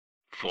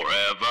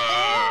Forever.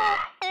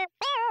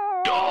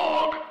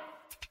 Dog.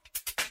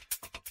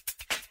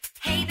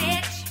 Hey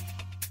bitch,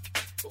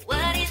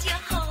 what is your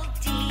whole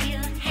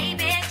deal? Hey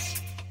bitch,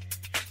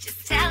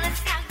 just tell us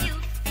how you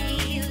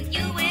feel.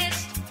 You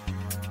wished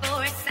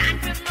for a sign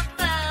from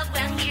above.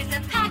 Well, here's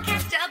a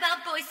podcast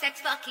about boy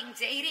sex, fucking,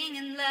 dating,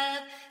 and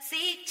love.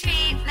 Seek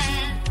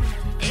treatment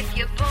if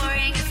you're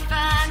boring as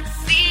fuck.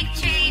 Seek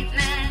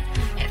treatment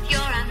if you're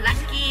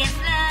unlucky in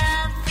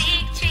love.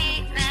 Seek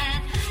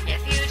treatment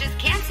if you just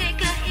can't take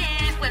a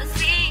hint. Well,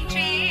 seek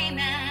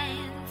treatment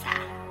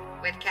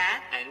with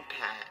Kat And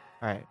Pat.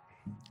 All right.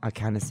 I'll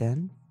count us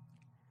in.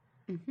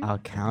 I'll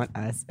count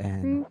us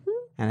in.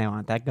 And I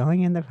want that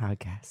going in the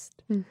podcast.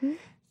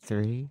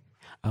 3,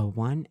 a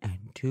 1 and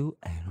 2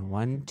 and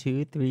 1,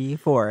 2, 3,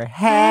 4.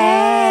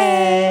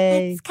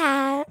 Hey! It's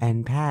Kat.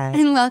 And Pat.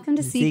 And welcome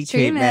to Seek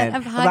Treatment, a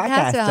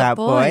podcast about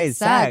boys,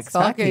 sex,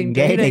 fucking,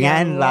 dating,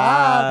 and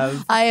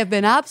love. I have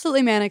been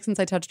absolutely manic since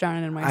I touched down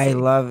in NYC. I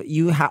love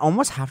you.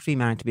 Almost have to be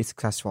manic to be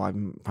successful.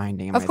 I'm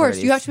finding. In Of my course,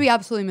 30s. you have to be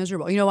absolutely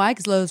miserable. You know why?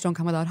 Because lows don't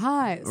come without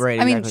highs. Right,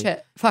 I mean, exactly.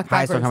 shit. Fuck.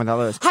 Highs don't backwards. come without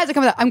lows. Highs don't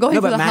come without. I'm going No,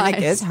 for but the manic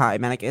highs. is high.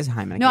 Manic is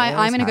high. Manic No, is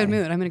I'm in a good high.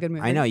 mood. I'm in a good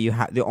mood. I know you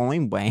have the only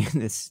way in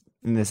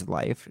this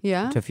life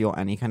Yeah? to feel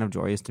any kind of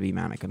joy is to be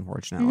manic,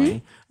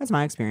 unfortunately. That's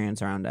my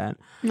experience around it.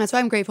 That's why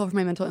I'm grateful for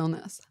my mental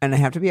illness. And I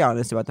have to be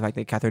honest about the fact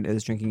that Catherine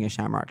is drinking a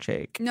Shamrock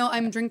Shake. No,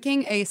 I'm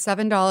drinking a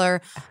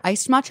 $7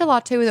 iced matcha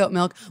latte with oat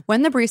milk.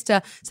 When the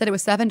barista said it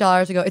was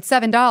 $7 ago, it's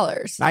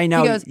 $7. I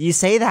know. He goes, you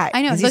say that.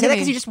 I know, You look say at that me.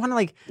 because you just want to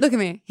like. look at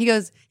me. He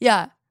goes,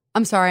 yeah,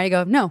 I'm sorry. I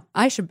go, no,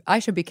 I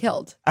should be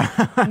killed.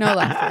 No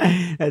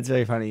laughter. That's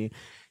very funny.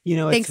 You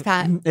know, Thanks,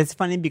 Pat. It's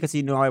funny because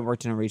I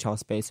worked in a retail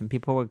space and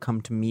people would come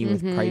to me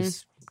with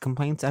price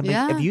complaints. I mean,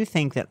 Yeah. if you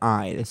think that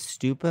this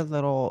stupid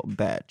little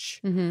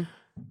bitch,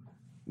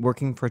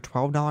 working for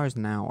 $12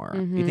 an hour,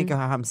 you think of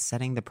how I'm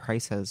setting the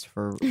prices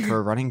for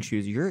running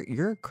shoes.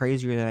 You're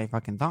crazier than I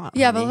fucking thought.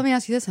 Yeah, but honey. let me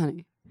ask you this,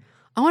 honey.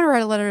 I want to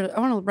write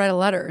a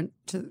letter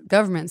to the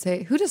government and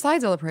say, who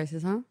decides all the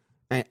prices, huh?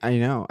 I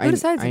know. Who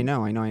decides I it?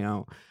 know. I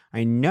know.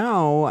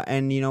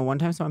 And, one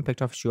time someone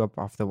picked off a shoe up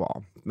off the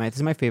wall. This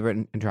is my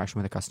favorite interaction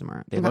with a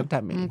customer. They looked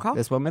at me. Okay.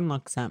 This woman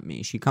looks at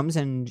me. She comes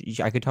in.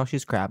 I could tell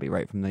she's crabby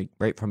right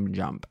from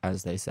jump,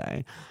 as they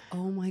say.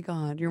 Oh my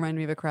God, you remind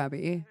me of a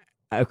crabby.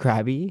 A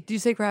crabby? Do you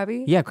say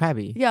crabby? Yeah,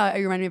 crabby. Yeah,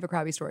 you remind me of a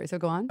crabby story. So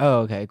go on. Oh,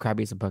 okay.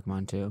 Crabby's a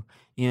Pokemon too.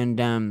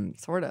 And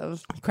Sort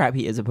of.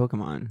 Crabby is a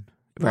Pokemon,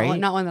 right?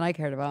 Not one that I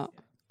cared about.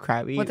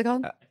 Crabby. What's it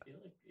called?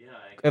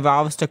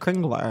 Evolves to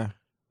Kringler.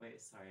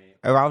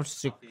 Evolves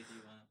to.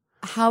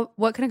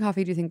 What kind of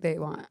coffee do you think they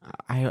want?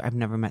 I've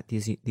never met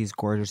these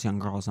gorgeous young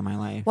girls in my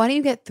life. Why don't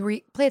you get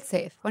 3? Play it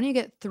safe. Why don't you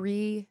get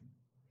 3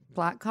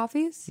 black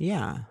coffees?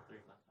 Yeah.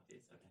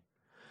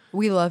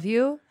 We love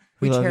you.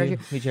 We love cherish you.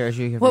 you. We cherish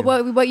you.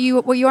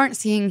 What you aren't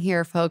seeing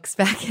here, folks,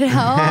 back at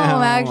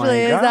home,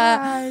 actually, is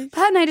that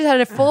Pat and I just had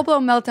a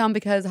full-blown meltdown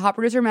because hot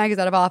producer Meg is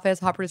out of office.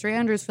 Hot producer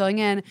Andrew is filling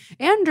in.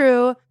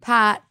 Andrew,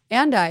 Pat,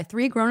 and I,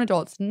 3 grown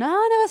adults. None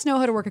of us know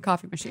how to work a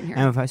coffee machine here.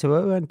 So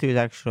what we went through is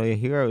actually a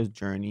hero's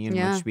journey in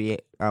Yeah. which we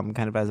kind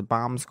of as a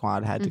bomb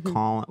squad had to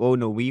call. Oh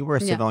no, we were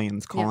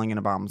civilians Yeah. calling in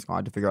a bomb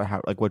squad to figure out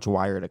how which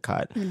wire to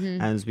cut.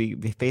 As we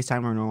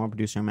FaceTime our normal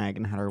producer Meg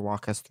and had her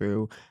walk us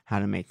through how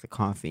to make the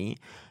coffee.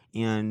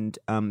 And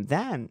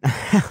then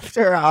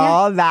after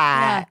all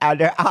that,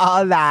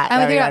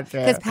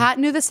 Because Pat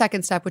knew the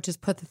second step, which is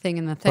put the thing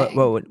in the thing.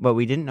 what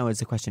we didn't know is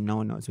the question no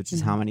one knows, which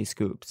is how many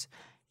scoops.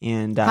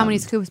 And How many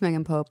scoops,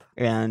 Megan Pope?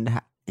 And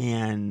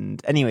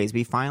anyways,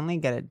 we finally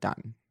get it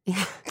done.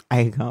 Yeah.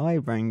 I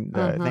bring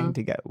the thing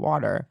to get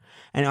water.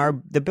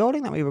 And the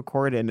building that we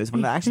record in is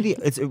one of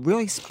it's a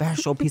really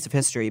special piece of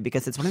history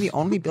because it's one of the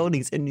only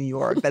buildings in New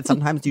York that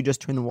sometimes you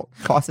just turn the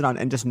faucet on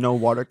and just no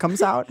water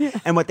comes out. Yeah.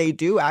 And what they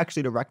do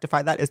actually to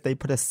rectify that is they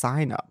put a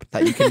sign up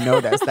that you can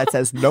notice that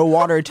says no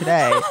water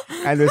today.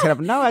 And there's kind of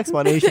no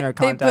explanation or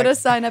context. They put a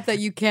sign up that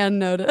you can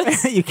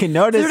notice. You can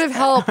notice. Sort of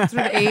help, sort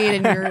of aid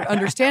in your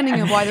understanding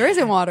of why there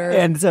isn't water.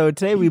 And so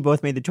today we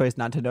both made the choice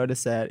not to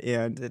notice it.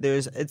 And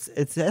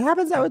it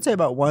happens, I would say,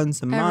 about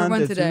once a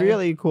month. It's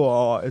really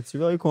cool. It's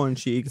really cool and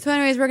chic. So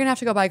anyways, we're going to have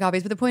to go buy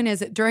copies. But the point is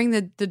that during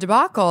the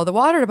debacle, the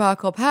water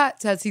debacle,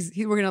 Pat says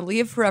we're going to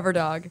leave Forever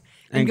Dog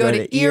and go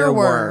to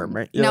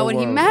Earworm. Now, what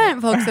he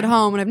meant, folks at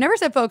home, and I've never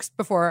said folks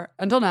before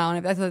until now,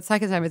 and that's the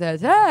second time I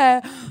said,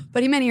 hey,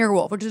 but he meant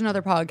Earwolf, which is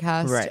another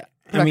podcast. Right.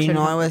 I mean,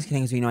 all I was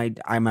kidding is,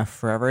 I'm a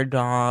Forever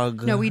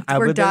Dog. No, we're I've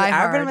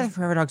diehard. been a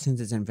Forever Dog since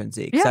its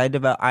infancy. Yeah.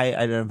 Because I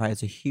identify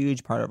as a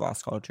huge part of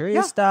Los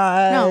Culturistas.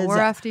 No, we're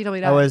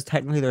FDW. I was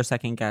technically their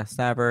second guest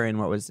ever in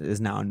what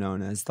is now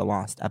known as the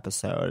Lost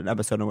Episode, an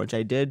episode in which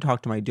I did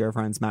talk to my dear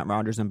friends Matt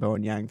Rogers and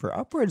Bowen Yang for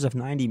upwards of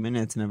 90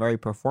 minutes in a very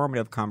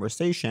performative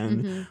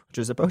conversation, which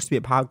was supposed to be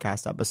a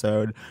podcast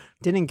episode,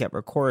 didn't get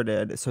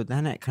recorded. So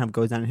then it kind of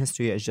goes down in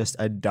history as just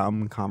a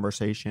dumb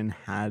conversation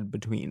had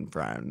between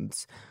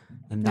friends.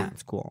 And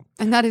that's cool.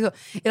 And that is,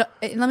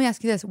 let me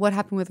ask you this. What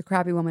happened with the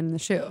crabby woman in the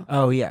shoe?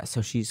 Oh, yeah.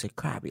 So she's like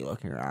crabby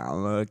looking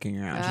around. She's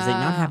like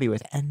not happy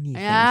with anything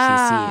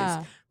she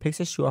sees. Picks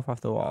a shoe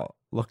off the wall,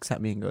 looks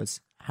at me and goes,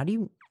 how do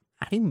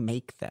how do you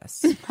make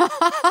this? I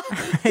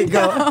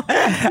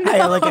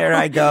look at her,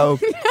 I go,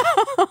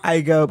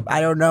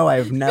 I don't know.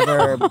 I've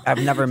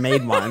never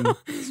made one.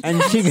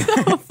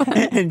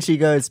 And she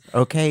goes,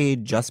 okay,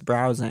 just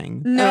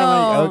browsing. No. And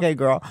I'm like, okay,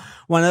 girl.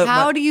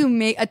 How do you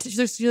make,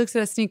 she looks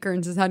at a sneaker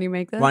and says, how do you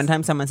make this? One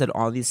time someone said,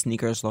 all these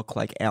sneakers look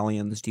like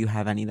aliens. Do you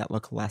have any that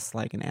look less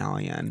like an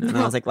alien? And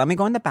I was like, let me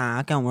go in the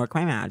back and work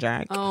my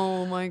magic.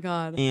 Oh my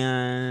God.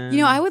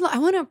 And I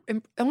want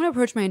to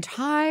approach my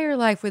entire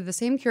life with the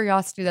same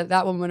curiosity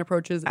that woman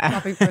approaches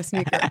shopping for a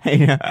sneaker. I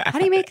know. How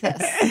do you make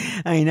this?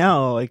 I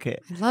know. Like, I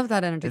love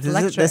that energy.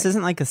 this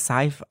isn't like a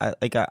sci-fi,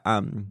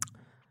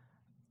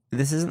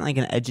 this isn't like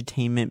an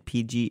edutainment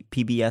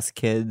PBS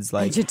Kids,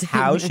 like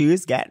how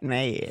shoes get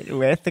made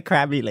with the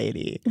Krabby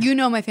Lady. You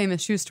know my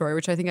famous shoe story,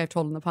 which I think I've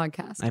told in the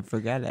podcast. I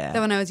forget it. That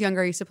when I was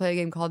younger, I used to play a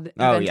game called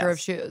Inventor of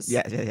Shoes.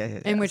 Yes.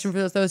 In which, for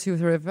those who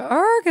sort of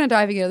are kind of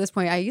diving in at this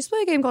point, I used to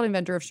play a game called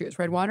Inventor of Shoes,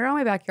 where I'd wander around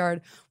my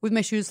backyard with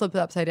my shoes flipped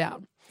upside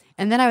down.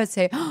 And then I would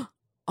say,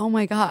 oh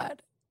my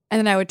God. And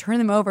then I would turn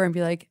them over and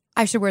be like,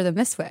 I should wear them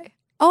this way.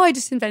 Oh, I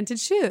just invented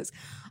shoes.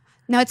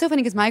 Now, it's so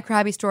funny because my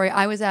Krabby story,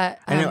 I was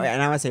at... I know,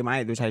 and I would say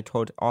which I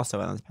told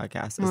also on this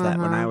podcast, is that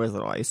when I was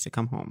little, I used to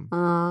come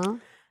home.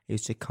 I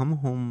used to come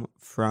home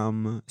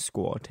from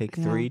school, take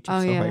 3 Chips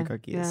Ahoy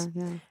cookies,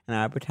 and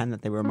I would pretend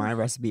that they were my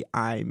recipe.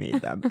 I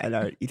made them, and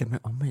I would eat them.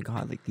 Oh my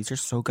God, like these are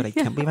so good! I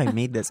can't believe I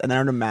made this. And then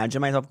I would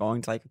imagine myself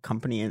going to like a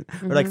company or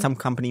like some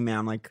company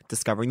man, like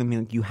discovering them.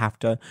 Like you have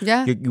to,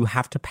 you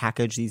have to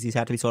package these. These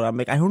have to be sold out. I'm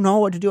like, I don't know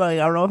what to do. I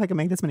don't know if I can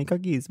make this many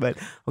cookies. But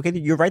okay,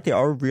 you're right. They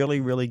are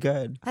really, really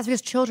good. That's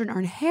because children are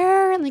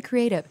inherently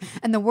creative,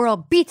 and the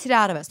world beats it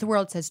out of us. The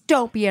world says,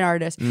 "Don't be an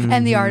artist,"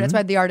 and the artist,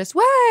 by the artist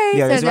way,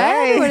 says,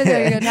 "Everyone is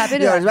going to tap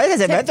into that."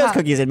 Says, invent those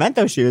cookies, invent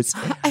those shoes.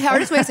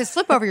 Artist way says,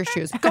 flip over your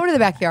shoes, go to the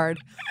backyard,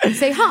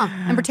 say,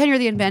 and pretend you're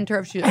the inventor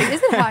of shoes. Like,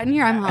 is it hot in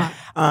here? I'm hot.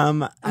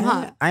 I'm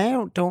hot.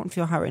 I don't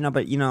feel hot right now,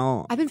 but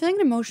I've been feeling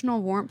an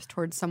emotional warmth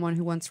towards someone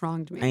who once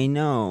wronged me. I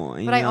know.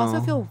 I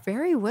also feel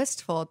very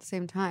wistful at the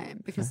same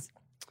time because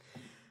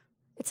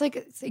it's like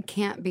it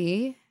can't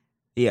be.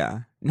 Yeah.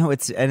 No,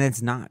 it's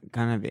not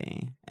gonna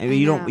be. I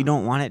mean, we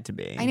don't want it to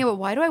be. I know, but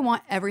why do I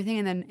want everything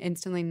and then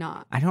instantly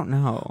not? I don't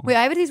know. Wait,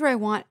 I have days where I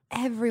want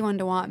everyone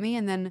to want me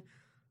and then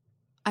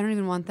I don't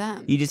even want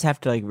them. You just have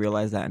to like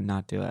realize that and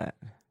not do it.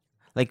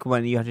 Like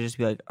when you have to just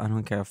be like, I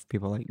don't care if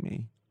people like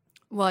me.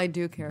 Well, I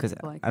do care because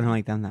I don't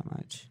like them that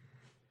much.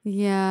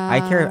 Yeah.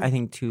 I care, I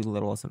think, too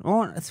little.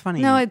 Oh, it's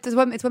funny. No, it's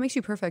what makes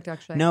you perfect,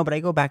 actually. No, but I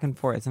go back and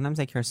forth. Sometimes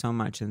I care so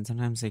much and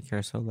sometimes I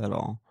care so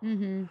little.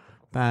 Mm-hmm.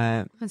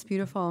 But that's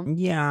beautiful.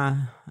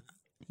 Yeah.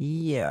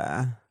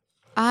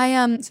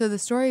 So the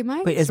story,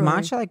 Wait, is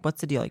matcha like,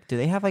 what's the deal? Like, do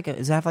they have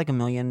does it have like 1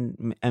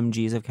 million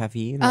mgs of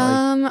caffeine?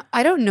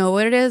 I don't know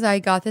what it is. I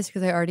got this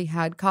because I already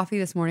had coffee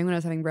this morning when I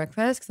was having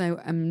breakfast because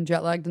I'm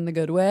jet lagged in the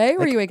good way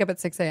where you wake up at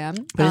 6 a.m.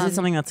 But is it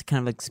something that's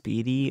kind of like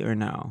speedy or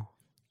no?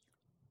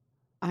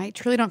 I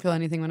truly don't feel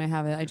anything when I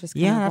have it. I just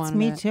that's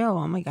me too.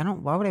 I'm like,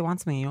 why would I want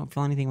something you don't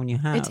feel anything when you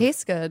have? It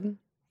tastes good,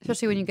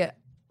 especially when you get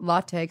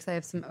latte because I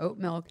have some oat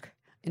milk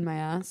in my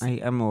ass. I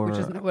am over. Which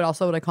is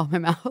what I call my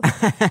mouth.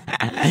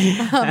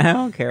 I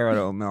don't care about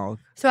oat milk.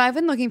 So I've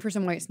been looking for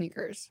some white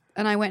sneakers,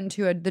 and I went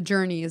into the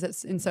Journeys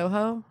in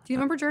Soho. Do you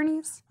remember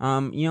Journeys? I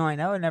know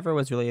it never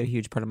was really a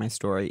huge part of my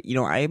story.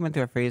 I went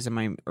through a phase in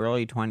my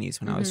early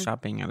 20s when I was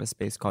shopping at a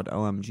space called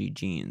OMG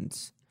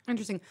Jeans.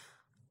 Interesting.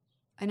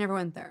 I never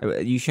went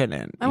there. You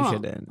shouldn't.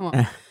 Shouldn't. So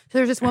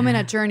there's this woman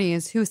at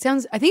Journeys who I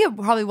think it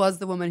probably was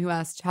the woman who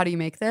asked, how do you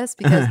make this?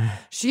 Because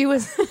she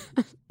was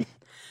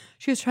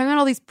trying on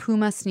all these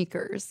Puma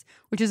sneakers,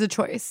 which is a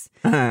choice.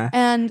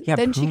 And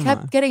then Puma. She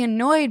kept getting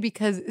annoyed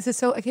because this is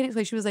so, I can't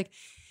explain. She's like,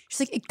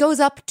 it goes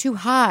up too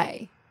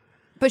high.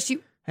 But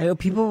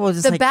people will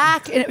just the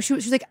back, and she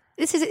was like,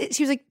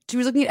 she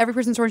was looking at every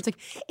person's store and she's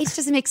like, it just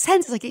doesn't make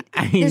sense. It's like,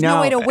 there's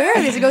no way to wear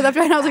this. It goes up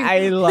too high. And I was like,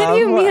 what do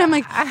you mean? I'm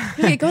like,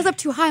 it goes up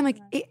too high. I'm like,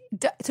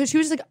 so she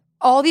was just like,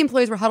 all the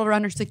employees were huddled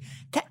around her. She's like,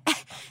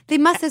 they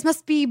must have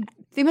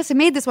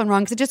made this one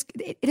wrong because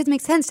it doesn't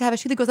make sense to have a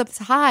shoe that goes up this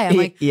high. I'm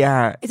like,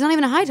 yeah, it's not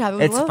even a high top.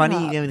 It's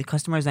funny. The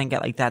customers then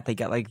get like that. They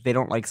get like they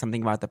don't like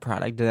something about the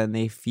product, and then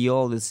they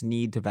feel this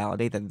need to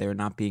validate that they're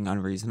not being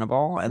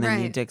unreasonable, and they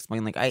need to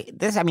explain like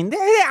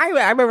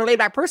I'm a laid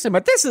back person,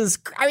 but this is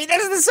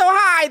so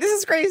high. This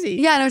is crazy.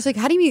 Yeah, and I was like,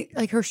 how do you mean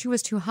like her shoe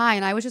was too high?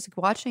 And I was just like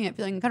watching it,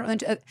 feeling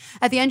kind of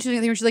at the end.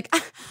 She's like,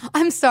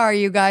 I'm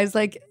sorry, you guys.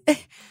 Like,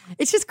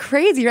 it's just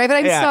crazy, right? But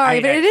I'm sorry,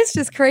 but it is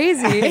just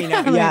crazy. I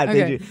know. Yeah,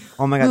 okay.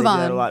 Oh my God, they do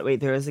that a lot. Wait,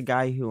 there was a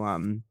guy who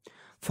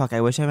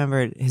I wish I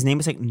remembered. His name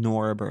was like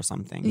Norb or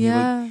something.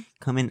 Yeah. He would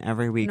come in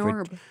every week,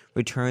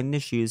 return the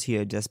shoes he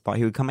had just bought.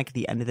 He would come like at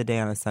the end of the day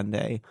on a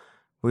Sunday.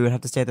 We would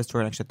have to stay at the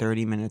store an extra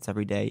 30 minutes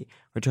every day.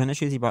 Return the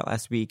shoes he bought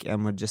last week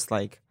and would just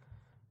like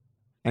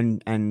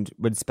and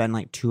would spend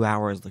like 2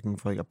 hours looking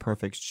for like a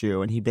perfect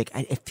shoe, and he'd be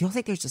like, it feels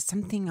like there's just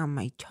something on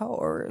my toe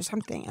or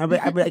something. I'd be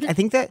like, I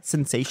think that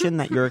sensation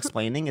that you're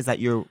explaining is that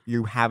you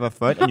have a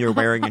foot and you're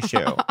wearing a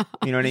shoe.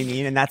 You know what I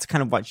mean? And that's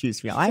kind of what shoes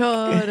feel like.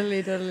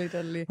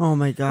 Totally. Oh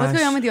my gosh. What's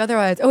going on with you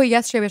otherwise? Oh, wait,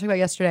 yesterday, we were talking about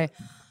yesterday.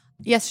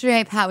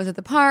 Yesterday, Pat was at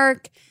the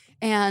park,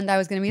 and I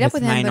was going to meet up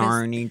with him.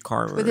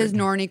 With his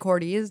Norny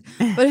Cordies.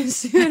 But as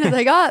soon as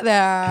I got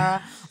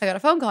there, I got a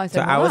phone call. I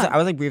said, I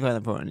was like briefly on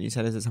the phone, and you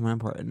said, is it someone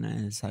important?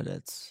 And I said,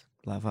 it's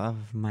love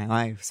of my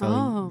life.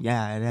 So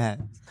yeah, it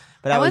is.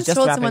 But I was just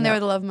told someone they were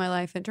the love of my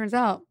life, and it turns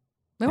out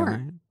they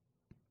weren't.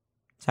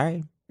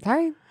 Sorry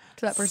to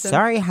that person.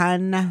 Sorry,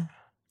 hun.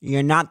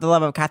 You're not the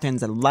love of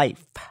Catherine's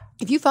life.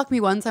 If you fuck me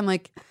once, I'm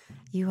like,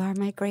 you are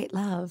my great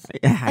love.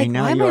 Yeah, I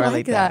know you are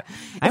like that.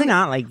 I'm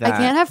not like that. I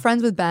can't have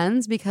friends with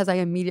Bens because I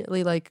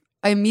immediately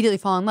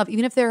fall in love,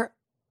 even if they're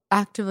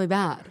actively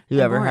bad. You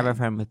ever have a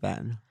friend with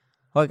Ben?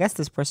 Well, I guess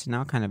this person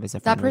now kind of is a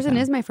friend. That person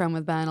is my friend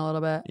with Ben a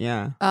little bit.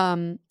 Yeah.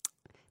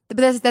 But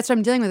that's what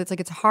I'm dealing with. It's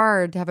like it's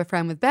hard to have a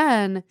friend with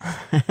Ben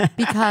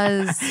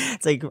because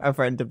it's like a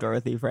friend of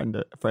Dorothy,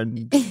 friend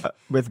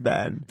with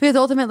Ben. Because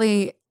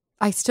ultimately,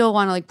 I still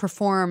want to like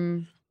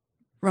perform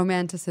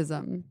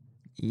romanticism.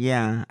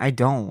 Yeah, I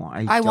don't.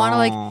 I want to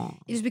like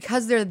just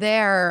because they're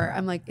there.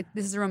 I'm like,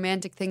 this is a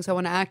romantic thing, so I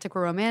want to act like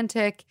we're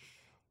romantic.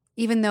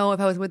 Even though if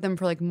I was with them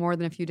for like more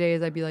than a few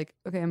days, I'd be like,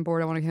 okay, I'm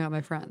bored. I want to hang out with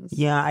my friends.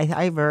 Yeah,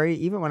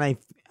 even when I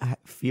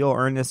feel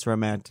earnest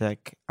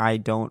romantic, I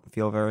don't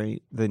feel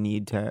the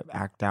need to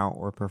act out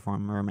or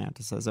perform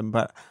romanticism.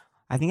 But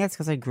I think that's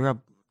because I grew up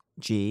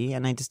G,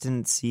 and I just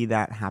didn't see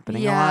that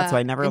happening a lot. So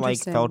I never like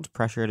felt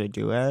pressure to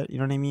do it. You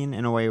know what I mean?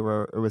 In a way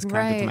where it was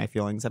connected to my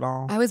feelings at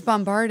all. I was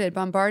bombarded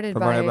by the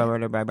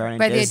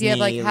idea of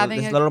like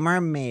having Little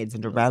Mermaid,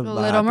 Cinderella,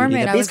 Little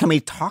Mermaid. Can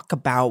we talk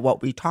about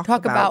what we talk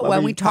about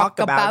when we talk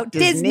about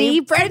Disney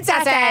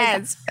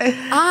princesses?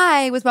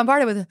 I was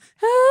bombarded with,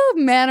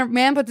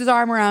 man puts his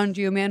arm around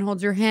you, man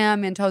holds your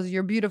hand, man tells you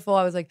you're beautiful.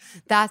 I was like,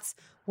 I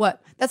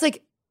was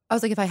like,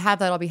 if I have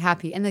that, I'll be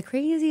happy. And the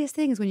craziest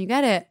thing is when you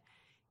get it,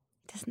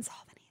 it doesn't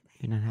solve anything.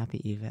 You're not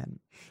happy even.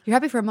 You're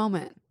happy for a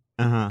moment.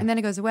 And then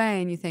it goes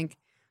away and you think,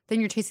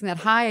 then you're chasing that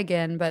high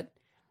again.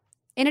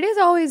 And it is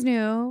always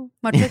new,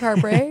 much like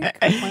heartbreak.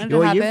 When it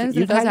happens,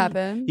 it does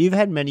happen. You've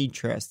had many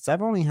trysts.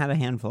 I've only had a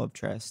handful of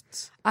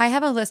trysts. I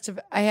have a list of,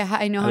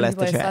 I know how many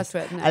people I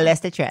slept with. A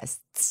list of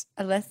trysts.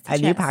 A list of A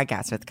new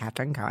podcast with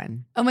Catherine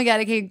Cohen. Oh my God,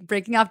 okay,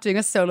 breaking off, doing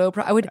a solo.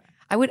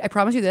 I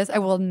promise you this, I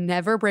will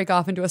never break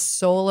off into a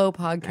solo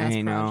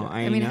podcast project.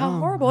 I mean, how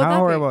horrible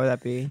would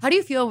that be? How do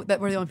you feel that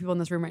we're the only people in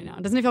this room right now?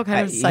 Doesn't it feel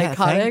kind of psychotic?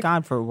 Thank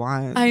God for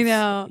once. I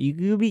know.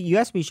 You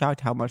have to be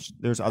shocked how much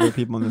there's other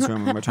people in this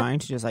room, and we're trying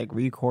to just like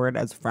record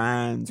as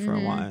friends for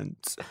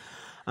once.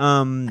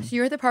 So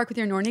you're at the park with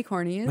your Norny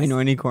Cornies. My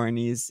Norny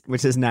Cornies,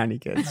 which is nanny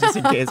kids, just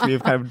in case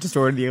we've kind of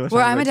distorted the English.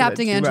 Well, I'm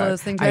adapting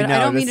Angela's thing. I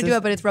don't mean to do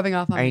it, but it's rubbing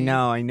off on me. I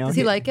know. Does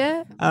he like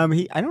it?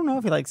 I don't know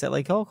if he likes it.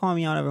 Like he'll call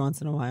me out every once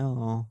in a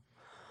while.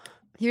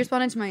 He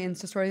responded to my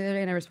Insta story the other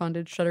day, and I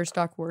responded,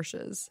 Shutterstock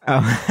worshes.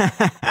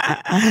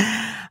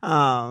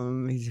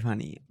 Oh, he's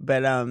funny,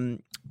 but you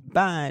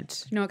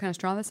know what kind of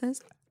straw this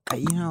is?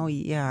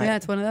 Yeah,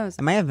 it's one of those.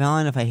 Am I a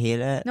villain if I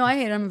hate it? No, I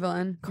hate it. I'm a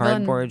villain.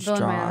 Cardboard villain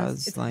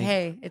straws. It's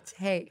hay. It's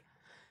hay.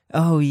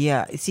 Oh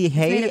yeah, see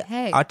hay.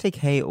 Hay. I'll take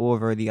hay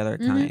over the other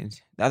kind.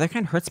 The other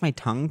kind hurts my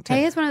tongue.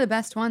 Hay is one of the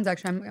best ones.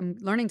 Actually, I'm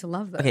learning to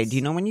love this. Okay, do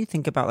you know when you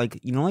think about like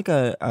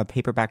a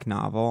paperback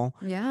novel?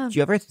 Yeah. Do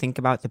you ever think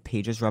about the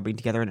pages rubbing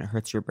together and it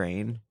hurts your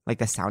brain? Like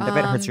the sound of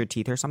it hurts your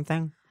teeth or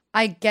something?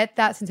 I get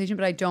that sensation,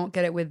 but I don't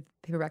get it with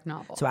paperback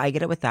novels. So I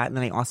get it with that, and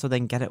then I also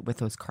get it with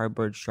those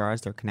cardboard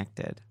straws. They're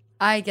connected.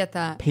 I get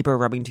that. Paper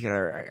rubbing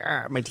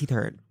together. My teeth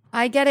hurt.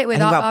 I get it with I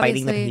think about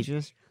biting the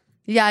pages.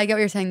 Yeah, I get what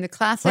you're saying. The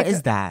classic. What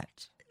is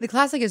that? The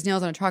classic is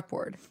nails on a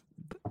chalkboard.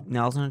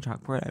 Nails on a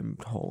chalkboard, I'm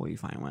totally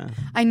fine with.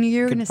 I knew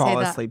you were going to say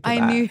that. I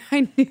knew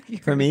you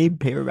For me,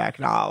 paperback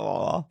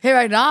novel.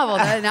 Paperback novel.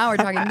 Now we're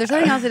talking. There's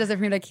something else that does it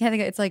for me, but I can't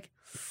think of it. It's like.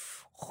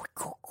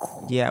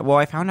 Yeah, well,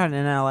 I found out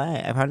in LA.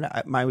 I found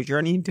out my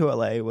journey to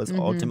LA was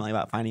ultimately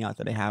about finding out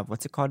that I have,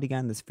 what's it called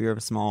again? This fear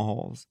of small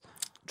holes.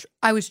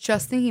 I was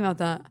just thinking about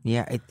that.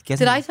 Yeah.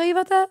 Did I tell you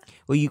about that?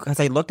 Well, because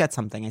I looked at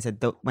something. I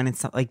said, when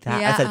it's like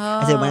that,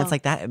 I said, when it's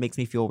like that, it makes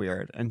me feel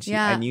weird. And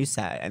and you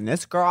said, and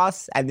this girl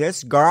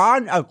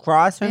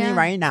across from me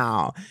right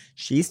now,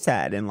 she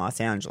said in Los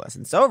Angeles,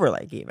 in Silver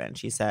Lake even,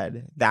 she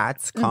said,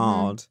 that's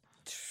called...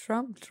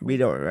 Trump. We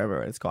don't remember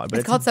what it's called. But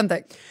it's called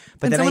something.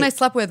 But someone I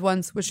slept with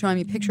once was showing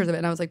me pictures of it,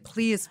 and I was like,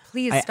 please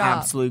stop. I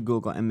absolutely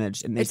Google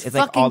image. And it's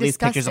like all these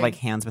pictures of like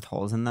hands with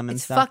holes in them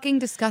and stuff. It's fucking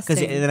disgusting.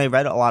 Because then I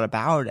read a lot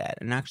about it.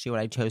 And actually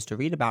what I chose to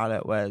read about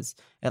it was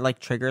it like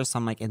triggers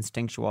some like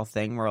instinctual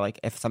thing where like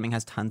if something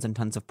has tons and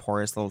tons of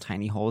porous little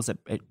tiny holes, it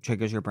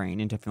triggers your brain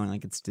into feeling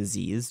like it's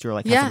diseased or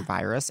like has a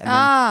virus, and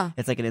then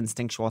it's like an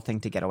instinctual thing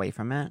to get away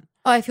from it.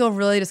 Oh, I feel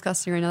really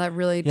disgusting right now. That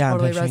really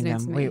totally resonates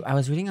with me. Wait, I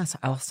was reading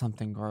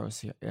something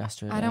gross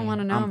yesterday. I don't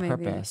want to know. On maybe.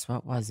 purpose.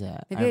 What was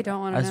it? Maybe I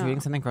don't want to know. I was reading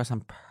something gross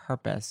on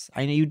purpose.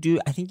 I know you do.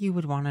 I think you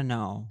would want to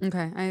know.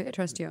 Okay, I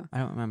trust you. I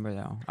don't remember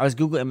though. I was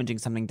Google imaging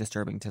something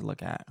disturbing to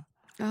look at.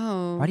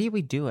 Oh. Why do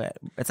we do it?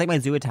 It's like my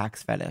zoo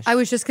attacks fetish. I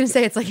was just gonna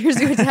say it's like your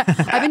zoo attack.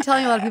 I've been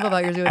telling a lot of people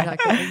about your zoo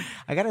attack thing.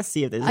 I gotta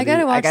see if there's. I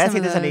gotta watch. I gotta see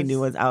if there's any new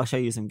ones. I'll show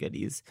you some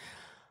goodies.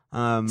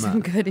 Some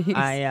goodies.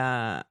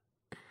 I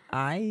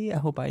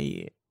hope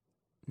I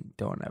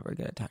don't ever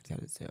get attacked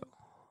at a zoo.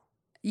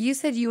 You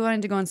said you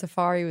wanted to go on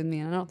safari with me,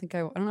 and I don't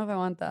know if I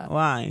want that.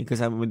 Why?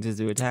 Because I went to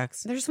zoo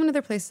attacks. There's one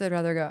other place I'd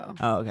rather go.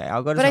 Oh, okay.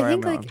 I'll go to. But safari I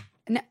think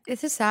like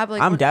it's just sad.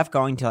 Like I'm deaf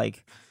going to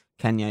like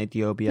Kenya,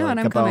 Ethiopia, like,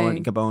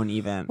 Gabon,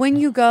 even. When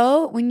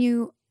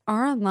you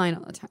are online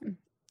all the time,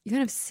 you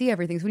kind of see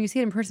everything. So when you see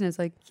it in person, it's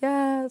like,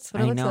 yeah, that's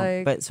what it looks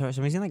like. But so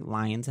some reason like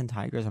lions and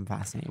tigers, I'm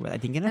fascinated with. I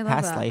think in a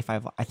past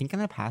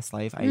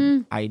life,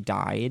 I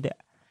died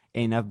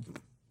in a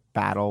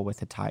battle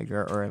with a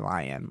tiger or a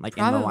lion, like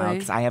in the wild,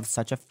 because I have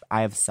such a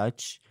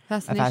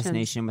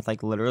fascination with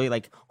like literally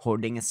like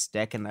holding a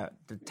stick and the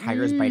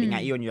tiger's biting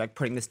at you and you're like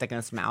putting the stick in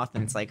its mouth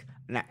and it's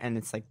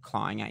like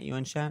clawing at you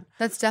and shit.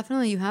 That's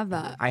definitely, you have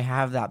that. I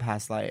have that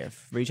past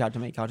life. Reach out to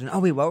Mate Couch. Oh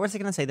wait, what was I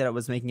gonna say that it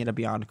was making it a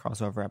Beyond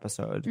crossover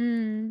episode?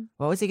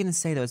 What was he gonna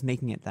say that was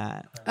making it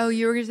that? Oh,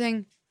 you were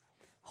saying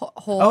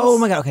holes. Oh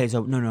my god. Okay,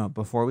 so no.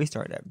 Before we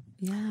started,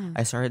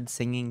 I started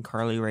singing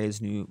Carly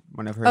Rae's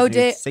one of her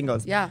new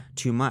singles. Yeah,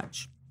 Too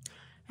Much.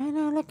 And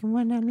I like it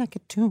when I like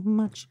it too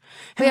much.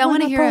 Wait, I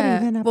want to hear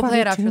it. We'll play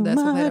it after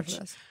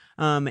this.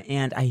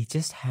 And I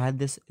just had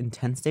this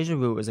intense deja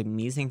vu. It was like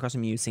me singing across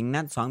from you singing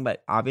that song,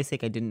 but obviously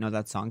like, I didn't know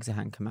that song because it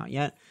hadn't come out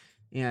yet.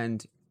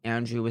 And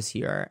Andrew was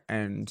here,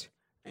 and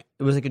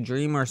it was like a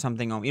dream or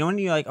something. You know when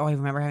you're like, oh, I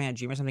remember having a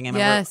dream or something?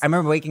 I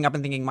remember waking up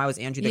and thinking, why was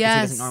Andrew there? Because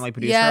he doesn't normally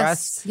produce for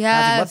us. Yes. I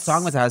was like, what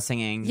song was I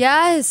singing?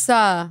 Yes.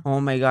 Oh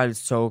my god, it's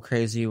so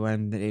crazy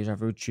when the deja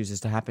vu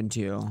chooses to happen to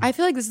you. I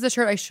feel like this is the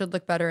shirt I should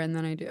look better in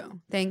than I do.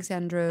 Thanks,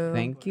 Andrew.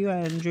 Thank you,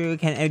 Andrew.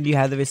 Do you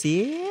have the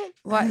receipt?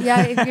 What? Yeah,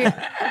 I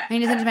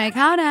need to send it to my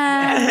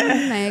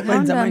accountant.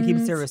 When someone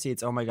keeps their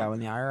receipts, oh my god, when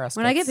the IRS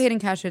I get paid in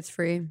cash, it's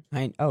free.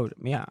 All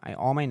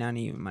my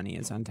nanny money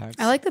is on text.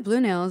 I like the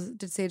blue nails.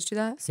 Did Sage do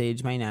that?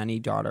 Sage, my nanny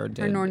daughter,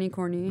 did. Her Norny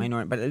Corny.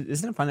 But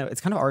isn't it fun? It's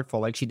kind of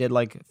artful. Like she did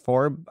like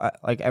 4,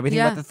 like everything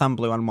but the thumb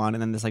blue on one,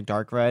 and then this like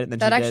dark red. And then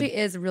that actually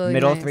is really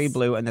middle nice. 3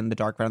 blue, and then the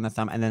dark red on the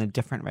thumb, and then a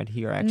different red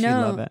here. I actually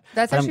love it.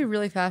 That's actually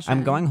really fashion.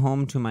 I'm going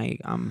home to my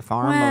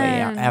family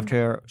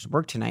after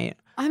work tonight.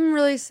 I'm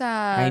really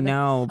sad. I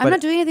know. But I'm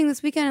not doing anything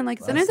this weekend. And like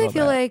sometimes I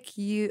feel like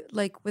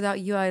without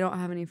you, I don't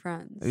have any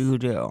friends. You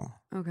do.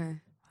 Okay.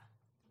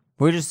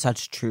 We're just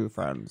such true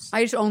friends.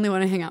 I just only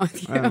want to hang out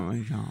with you. Oh my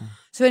god.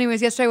 So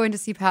anyways, yesterday I went to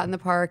see Pat in the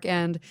park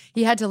and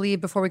he had to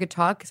leave before we could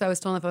talk because I was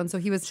still on the phone.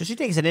 So she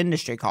takes an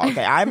industry call.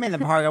 Okay, I'm in the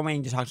park. I'm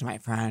waiting to talk to my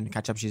friend,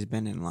 catch up. She's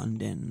been in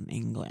London,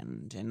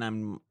 England,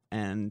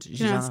 and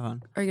she's on the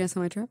phone. Are you gonna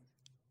sell my trip?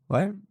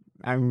 What?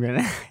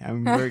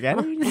 We're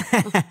getting.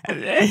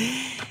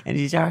 And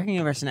she's talking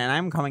to person, and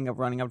I'm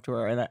running up to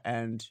her,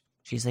 and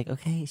she's like,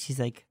 okay. She's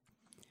like,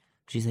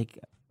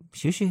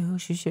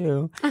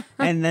 shoo.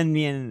 And then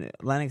me and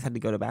Lennox had to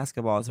go to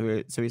basketball,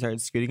 so we started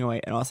scooting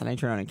away, and all of a sudden I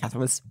turned around and Catherine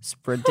was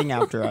sprinting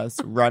after us,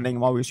 running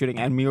while we were shooting,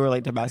 and we were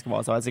late to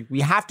basketball. So I was like, we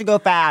have to go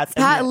fast.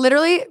 Pat,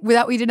 literally,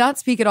 we did not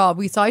speak at all.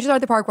 We saw each other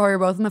at the park while we were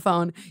both on the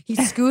phone. He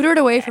scootered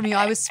away from me.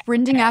 I was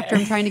sprinting after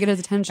him, trying to get his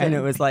attention. And it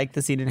was like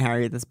the scene in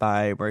Harriet the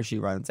Spy where she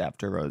runs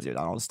after Rosie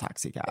O'Donnell's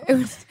taxi cab. It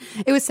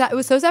was sad. It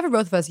was so sad for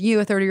both of us. You,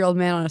 a 30-year-old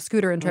man on a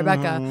scooter in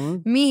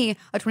Tribeca. Me,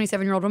 a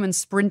 27-year-old woman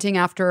sprinting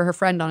after her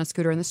friend on a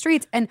scooter in the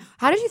streets. And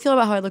how did you feel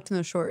about how I looked in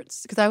those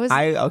shorts? Because how I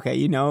feel.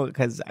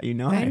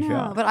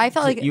 But I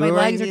felt like my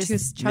legs are too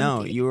chunky.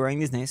 No, you were wearing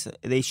these nice.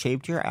 They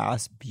shaped your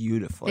ass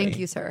beautifully. Thank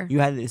you, sir. You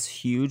had this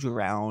huge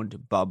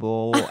round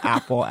bubble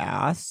apple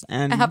ass,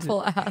 and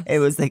apple ass. It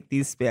was like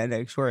these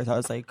spandex shorts. I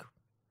was like,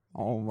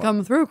 oh,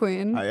 come through,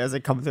 Queen. I was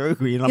like, come through,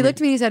 Queen. He looked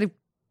at me and he said,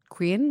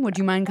 Queen, would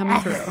you mind coming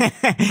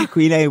through?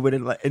 Queen, I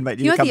wouldn't invite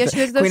you to come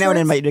through. Queen, I would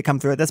invite you to come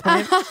through at this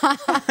point.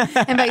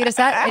 Invite you to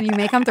set and you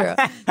may come through.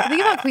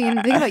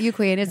 The thing about you,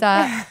 Queen, is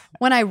that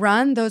when I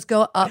run, those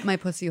go up my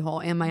pussy hole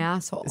and my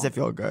asshole. Does it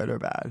feel good or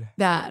bad?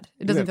 Bad.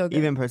 It doesn't feel good.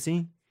 Even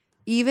pussy?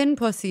 Even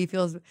pussy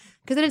feels,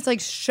 because then it's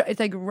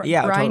like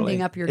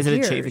grinding up your gears. Is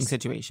it a chafing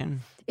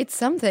situation? It's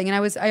something.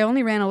 And I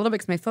only ran a little bit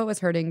because my foot was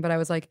hurting, but I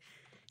was like,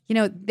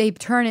 they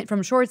turn it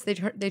from shorts, they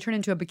turn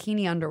into a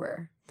bikini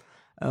underwear.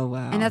 Oh,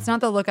 wow. And that's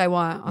not the look I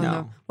want on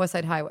the West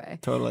Side Highway.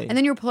 Totally. And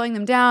then you're pulling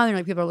them down, and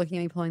like people are looking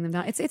at me pulling them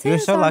down. You're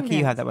so lucky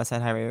you have that West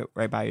Side Highway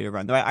right by you to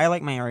run. Though I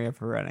like my area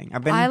for running.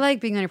 I like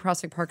being on your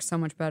Prospect Park so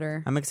much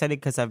better. I'm excited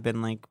because I've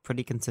been like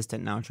pretty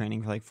consistent now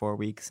training for like 4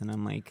 weeks, and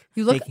I'm like,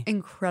 you look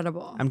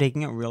incredible. I'm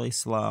taking it really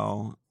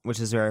slow,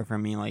 which is rare for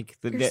me. Like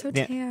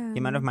the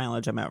amount of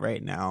mileage I'm at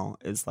right now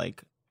is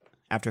like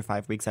after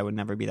 5 weeks I would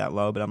never be that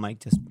low, but I'm like,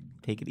 just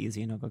take it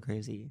easy and don't go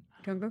crazy.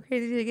 Don't go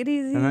crazy. Take it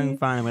easy. I'm having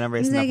fun whenever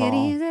it's in the Take it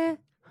fall. easy.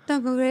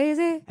 Don't go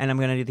crazy. And I'm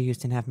gonna do the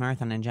Houston Half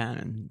Marathon in Jan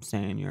and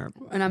stay in Europe.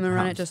 And I'm gonna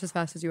run it just as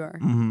fast as you are.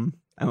 Mm-hmm.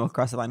 And we'll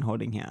cross the line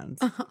holding hands.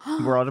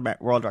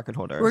 world record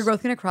holders. We're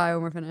both gonna cry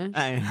when we're finished.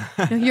 I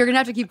No, you're gonna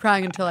have to keep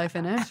crying until I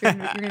finish. You're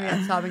gonna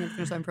be sobbing at the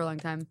finish line for a long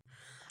time.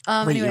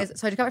 Wait, Anyways,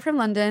 so I just got back from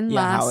London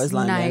yeah, last how was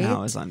London? night.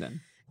 How was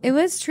London? It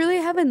was truly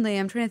heavenly.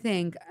 I'm trying to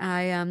think.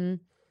 I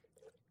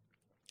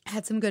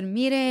had some good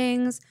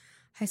meetings.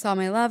 I saw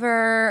my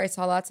lover. I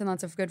saw lots and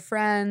lots of good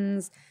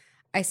friends.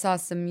 I saw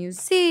some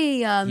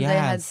museums. I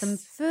had Yes. some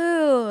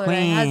food. I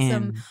had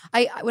some.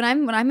 When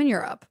I'm in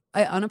Europe,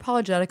 I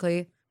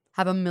unapologetically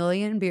have a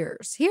million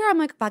beers. Here I'm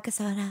like vodka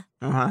soda,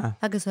 Uh-huh.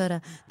 vodka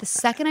soda. The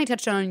second I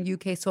touch on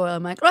UK soil,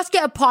 I'm like, let's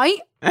get a pint.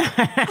 And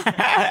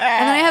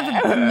then I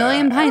have a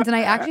million pints, and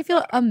I actually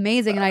feel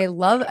amazing. And I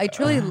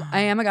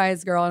am a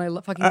guy's girl, and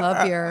I fucking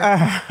love beer.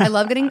 I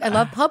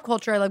love pub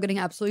culture. I love getting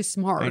absolutely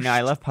smart. I know.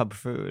 I love pub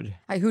food.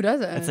 Who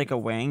doesn't? It's like a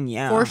wing.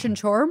 Yeah. Forsh and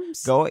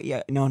Chorms.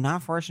 No,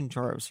 not Forsh and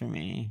Chorps for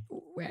me.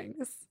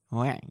 Wings.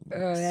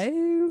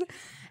 Wings.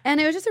 And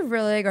it was just a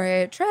really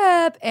great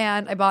trip.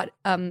 And I bought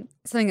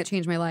something that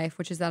changed my life,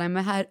 which is that I'm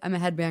a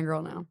headband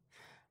girl now.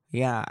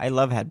 Yeah, I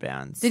love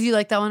headbands. Did you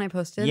like that one I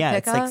posted? Yeah, Picka?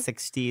 it's like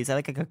 60s. I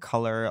like a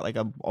color, like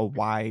a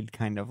wide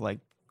kind of like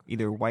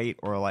either white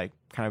or like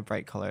kind of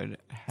bright colored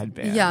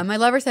headband. Yeah, my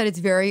lover said it's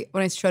very,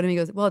 when I showed him, he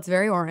goes, well, it's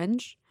very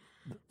orange.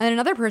 And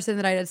another person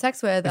that I had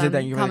sex with Is it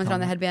that you really commented on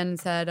the comment? headband and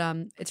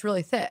said, it's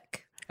really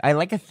thick. I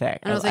like it thick.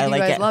 And I was like, I you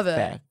like guys it love it.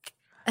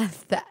 thick.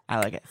 Thick. I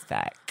like it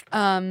thick.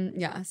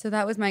 Yeah, so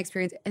that was my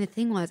experience. And the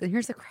thing was, and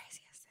here's the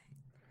craziest thing.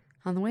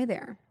 On the way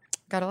there,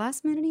 got a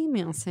last minute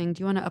email saying,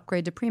 do you want to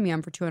upgrade to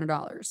premium for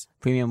 $200?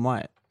 Premium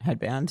what?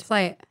 Headband?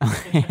 Flight.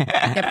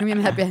 Yeah, premium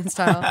headband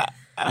style.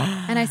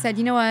 And I said,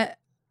 you know what?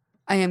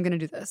 I am going to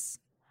do this.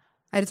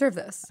 I deserve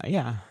this.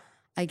 Yeah.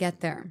 I get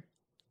there.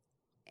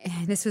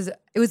 And it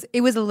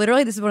was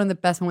literally, this is one of the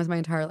best moments of my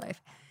entire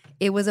life.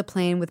 It was a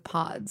plane with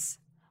pods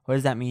What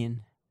does that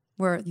mean?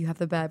 where you have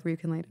the bed where you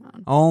can lay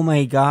down. Oh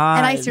my God.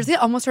 And I seriously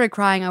almost started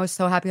crying. I was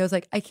so happy. I was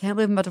like, I can't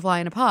believe I'm about to fly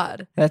in a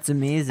pod. That's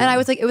amazing. And I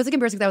was like, it was like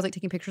embarrassing because I was like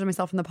taking pictures of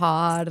myself in the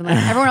pod, and like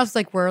everyone else was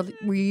like, we're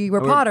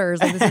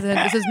podders. Like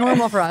this is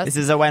normal for us. This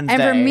is a Wednesday.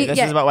 And for me, this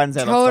yeah, is what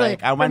Wednesday totally.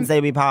 looks like. On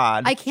Wednesday we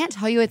pod. I can't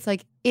tell you. It's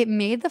like it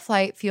made the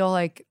flight feel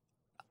like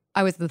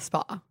I was at the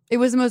spa. It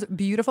was the most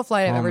beautiful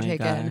flight I've Oh ever my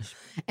taken. gosh.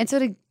 And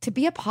so to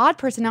be a pod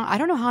person now, I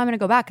don't know how I'm going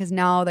to go back because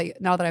now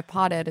that I've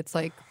podded, it's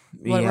like,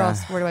 where Yeah.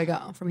 else? Where do I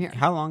go from here?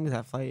 How long is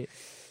that flight?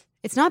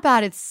 It's not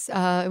bad.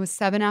 It was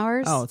 7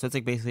 hours. Oh, so it's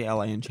like basically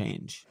LA and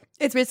change.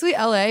 It's basically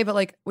LA, but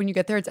like when you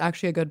get there, it's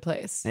actually a good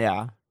place.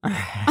 Yeah.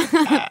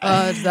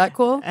 Is that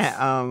cool?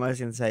 I was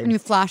gonna say. And you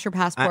flash your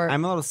passport.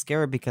 I'm a little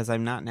scared because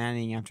I'm not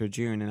nannying after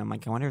June, and I'm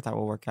like, I wonder if that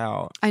will work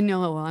out. I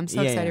know it will. I'm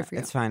so excited for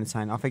you. It's fine. It's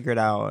fine. I'll figure it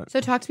out.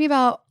 So talk to me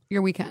about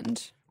your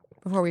weekend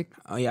before we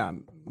Oh yeah.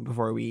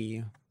 Before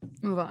we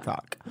move on.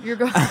 talk. You're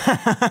going.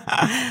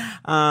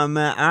 I'm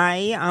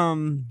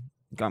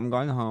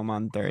going home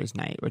on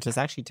Thursday night, which is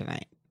actually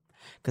tonight,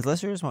 because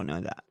listeners won't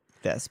know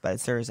this, but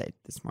it's Thursday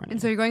this morning.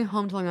 And so you're going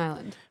home to Long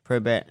Island. For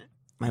a bit,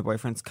 my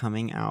boyfriend's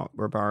coming out.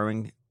 We're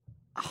borrowing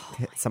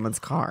someone's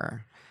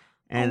car,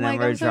 and oh my then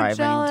God, we're I'm so driving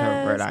jealous. to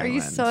Rhode Island. Are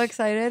you so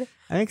excited?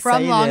 I'm excited.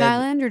 From Long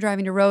Island, you're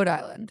driving to Rhode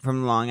Island.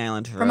 From Long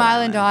Island to From Rhode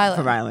island to island.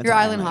 From island You're to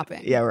island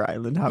hopping. Yeah, we're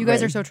island hopping. You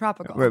guys are so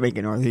tropical. We're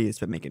making Northeast,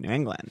 but making New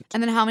England.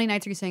 And then how many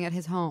nights are you staying at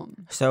his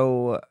home?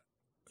 So,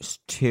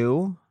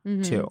 two.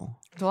 It's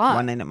a lot.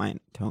 1 night at my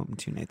home,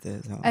 2 nights at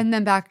his home. And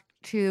then back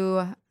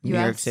to New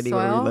US York City, soil?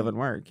 where we live and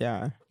work.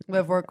 Yeah.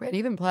 Live, work, and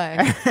even play.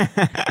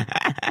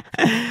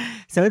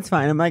 So it's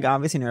fine. I'm like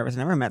obviously nervous. I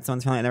never met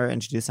someone's family. I never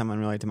introduced someone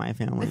really to my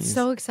family. It's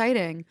so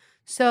exciting.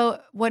 So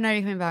what night are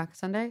you coming back?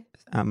 Sunday?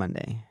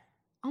 Monday.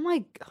 Oh my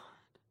God.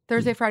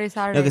 Thursday, Friday,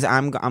 Saturday. No, because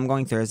I'm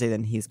going Thursday.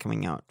 Then he's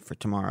coming out for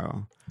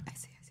tomorrow. I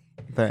see.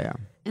 But yeah.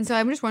 And so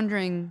I'm just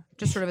wondering,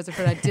 just sort of as a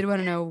friend, I did want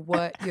to know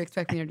what you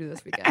expect me to do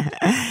this weekend.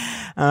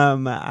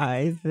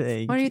 I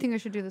think. What do you think I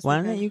should do this Why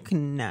weekend? don't you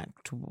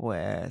connect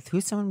with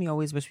who's someone we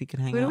always wish we could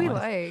hang Who out do we with?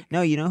 like?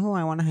 No, you know who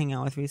I want to hang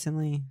out with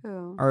recently?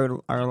 Who?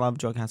 Our love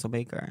Joe Castle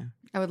Baker.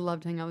 I would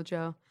love to hang out with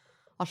Joe.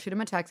 I'll shoot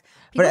him a text.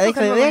 But People like,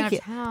 feel lately, comfortable going out of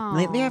town.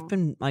 lately I've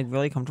been like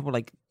really comfortable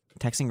like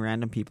texting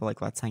random people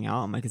like let's hang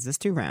out. I'm like, is this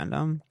too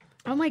random?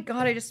 Oh my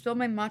God, I just spilled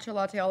my matcha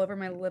latte all over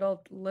my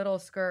little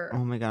skirt.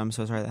 Oh my God, I'm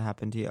so sorry that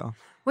happened to you.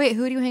 Wait,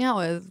 who do you hang out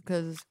with?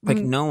 Because Like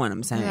no one,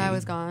 I'm saying. I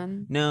was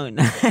gone. No,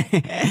 no,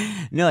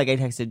 no. Like I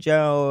texted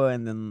Joe,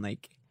 and then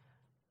like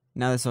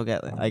now this will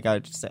get like I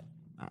just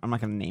I'm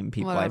not gonna name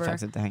people Whatever. I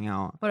texted to hang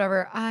out.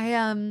 Whatever. I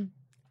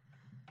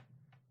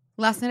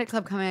last night at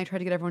Club Coming, I tried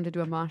to get everyone to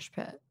do a mosh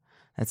pit,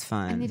 That's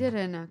fun. and they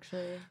didn't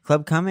actually.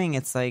 Club Coming,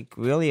 it's like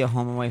really a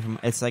home away from.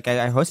 It's like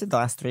I hosted the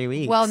last 3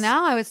 weeks. Well,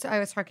 now I was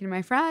talking to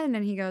my friend,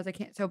 and he goes, "I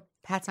can't." So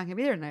Pat's not gonna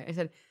be there tonight. I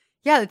said,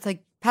 yeah, it's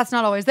like Pat's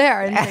not always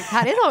there, and it's like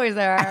Pat is always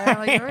there. And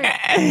I'm like, all right.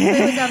 So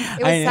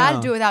it was sad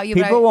to do it without you.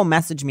 People but will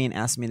message me and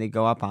ask me to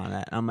go up on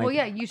it. I'm like, well,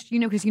 yeah, you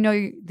know, because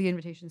the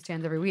invitation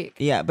stands every week.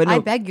 yeah, but I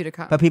no, beg you to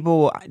come. but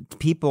people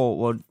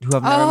will who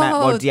have never met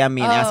will DM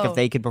me and ask if oh.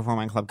 they could perform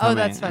on Club Oh, Coming.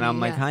 that's And funny, I'm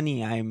like, yeah.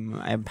 honey, I'm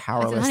I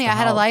powerless. said, honey, to I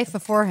had a help." life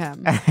before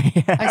him.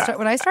 Yeah.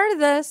 When I started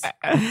this,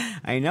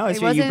 I know. It It's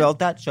true. You wasn't- built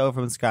that show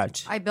from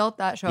scratch. I built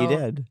that show. You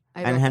did, I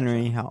built and that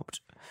Henry helped.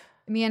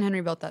 Me and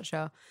Henry built that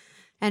show,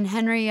 and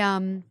Henry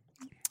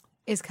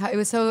it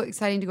was so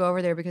exciting to go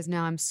over there because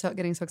now I'm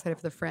getting so excited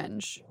for the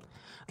Fringe.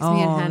 Because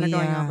me and Hannah are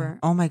going over.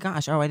 Oh my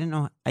gosh! Oh, I didn't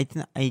know.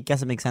 I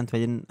guess it makes sense.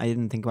 But I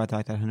didn't think about the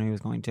fact that Henry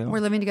was going to. We're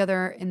living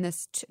together in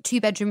this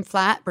 2-bedroom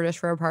flat, British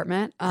for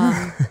apartment,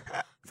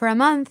 for a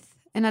month,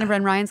 and then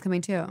Bren Ryan's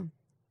coming too.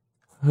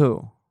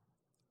 Who?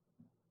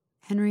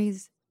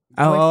 Henry's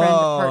boyfriend,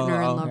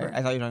 partner, and okay. lover.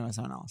 I thought you were talking about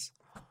someone else.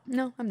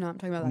 No, I'm not. I'm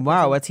talking about that.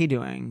 Wow, person. what's he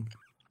doing?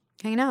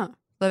 Hanging out,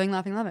 living,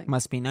 laughing, loving,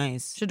 Must be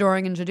nice.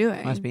 shadoring and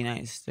shadoing. Must be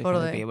nice to kind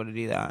of Totally. be able to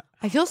do that.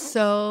 I feel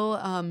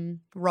so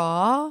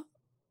raw.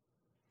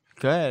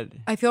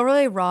 Good. I feel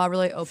really raw,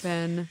 really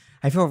open.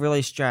 I feel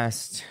really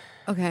stressed.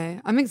 Okay,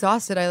 I'm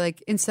exhausted.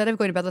 Instead of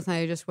going to bed last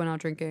night, I just went out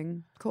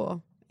drinking.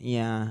 Cool.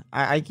 Yeah,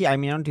 I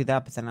mean, I don't do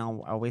that, but then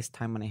I'll waste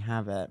time when I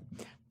have it.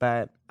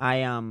 But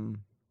I'm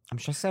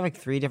stressed. I have like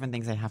 3 different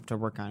things I have to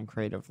work on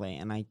creatively,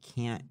 and I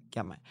can't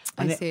get my.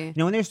 I see. You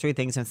know, when there's 3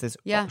 things, since this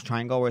Yeah.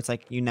 triangle where it's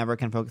like you never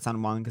can focus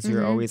on one because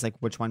you're always like,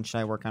 which one should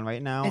I work on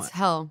right now? It's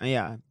hell.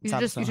 Yeah, You it's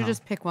should absolute hell.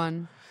 just pick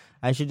one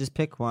I should just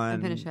pick one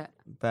and finish it.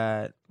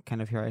 But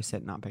kind of here I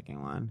sit not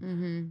picking one.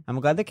 Mm-hmm. I'm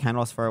glad the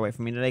candle's far away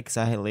from me today because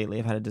lately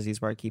I've had a disease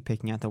where I keep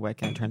picking at the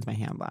wick and it turns my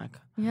hand black.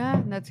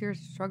 Yeah, that's your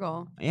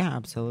struggle. Yeah,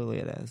 absolutely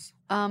it is.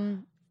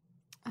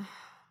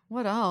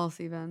 What else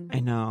even?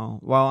 I know.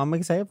 Well, I'm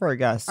excited for our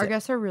guests. Our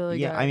guests are really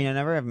Yeah, good. I mean, I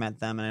never have met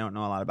them and I don't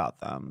know a lot about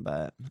them,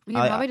 but we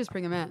can probably just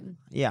bring them in.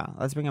 yeah,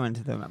 let's bring them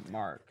into the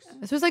marks.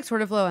 This was like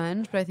sort of low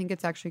end, but I think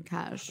it's actually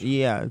cash.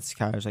 Yeah, it's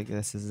kind of like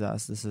this is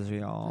us, this is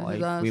real. This Like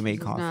is us, we this made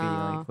is coffee,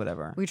 now. like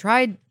whatever. We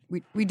tried.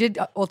 We did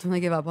ultimately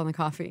give up on the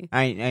coffee.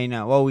 I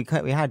know. Well, we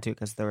had to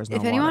because there was no.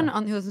 If anyone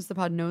water. who listens to the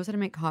pod knows how to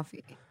make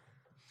coffee,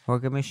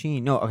 Work a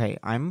machine. No, okay,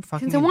 I'm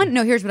fucking. can someone?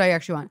 No, here's what I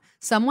actually want.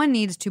 Someone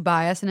needs to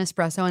buy us an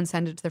espresso and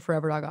send it to the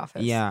Forever Dog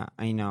office. Yeah,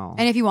 I know.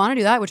 And if you want to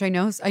do that, which I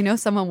know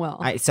someone will.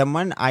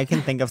 I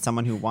can think of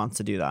someone who wants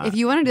to do that. If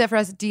you want to do that for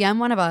us, DM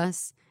one of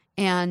us,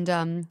 and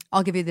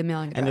I'll give you the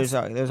mailing address.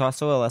 And there's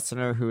also a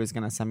listener who is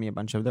gonna send me a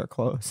bunch of their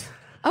clothes.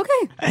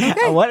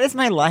 Okay. What is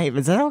my life?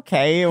 Is that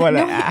okay? What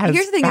No, has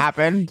here's the thing: is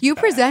happened? you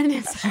present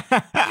as it's so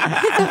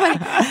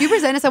funny. You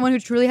present as someone who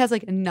truly has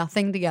like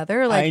nothing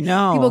together. Like I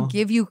know. people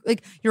give you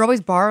like you're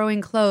always borrowing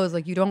clothes.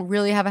 Like you don't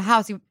really have a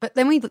house. But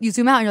then when you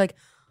zoom out, and you're like,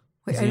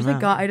 wait, I Zoom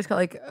just got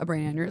like a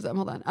brain aneurysm.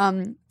 Hold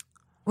on.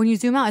 When you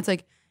zoom out, it's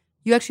like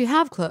you actually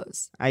have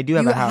clothes. I do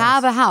have You a house.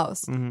 have a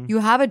house. Mhm. You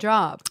have a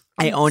job.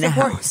 I You own a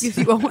support- house.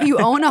 You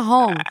own a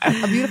home,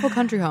 a beautiful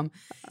country home,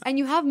 and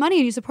you have money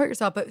and you support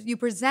yourself. But you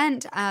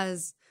present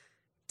as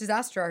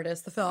Disaster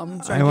Artist, the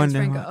film starring James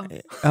Franco.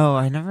 Oh,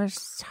 I never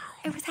saw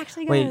It was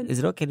actually good. Wait, is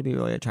it okay to be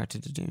really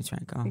attracted to James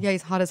Franco? Yeah,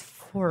 he's hot as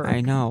fork.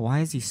 I know. Why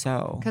is he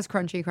so? Because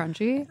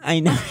crunchy. I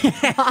know.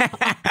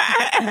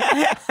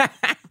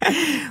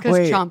 Because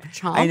Wait, chomp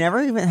chomp. I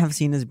never even have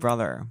seen his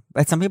brother.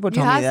 But some people You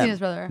told me have that. seen his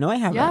brother. No, I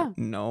haven't. Yeah.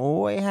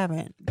 No, I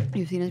haven't.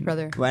 You've seen his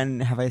brother. When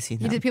have I seen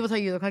him? Did people tell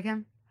you you look like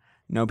him?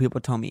 No,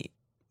 people told me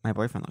my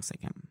boyfriend looks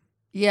like him.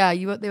 Yeah,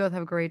 they both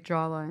have great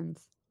jawlines.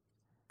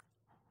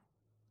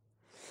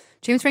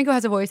 James Franco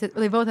has a voice.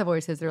 They both have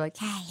voices. They're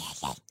like, yeah.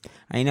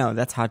 I know.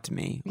 That's hot to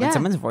me. When Yeah.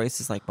 someone's voice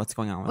is like, what's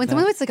going on with When it?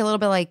 someone was like a little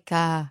bit like,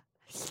 I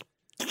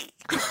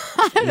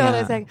don't know what Yeah.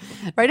 I'm saying.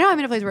 Right now, I'm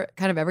in a place where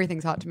kind of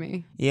everything's hot to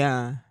me.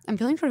 Yeah, I'm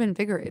feeling sort of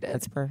invigorated.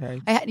 that's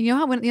perfect. You know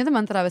how the other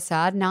month that I was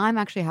sad, now I'm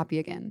actually happy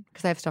again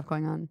because I have stuff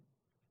going on.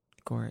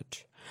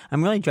 Gorge.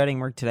 I'm really dreading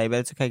work today, but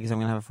it's okay because I'm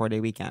going to have a 4-day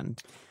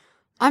weekend.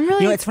 I'm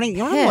really. You know, it's funny. You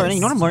know what I'm learning?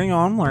 You know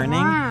what I'm learning?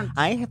 What?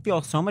 I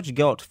feel so much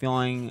guilt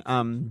feeling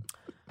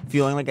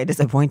like I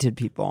disappointed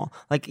people.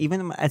 Like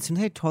even as soon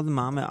as I told the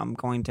mom I'm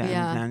going to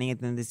Yeah. nanny at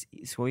the end of this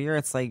school year,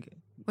 it's like,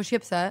 Was she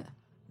upset?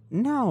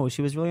 no,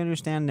 she was really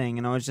understanding.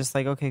 And I was just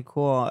like, okay,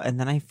 cool. And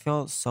then I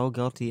feel so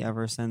guilty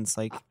ever since.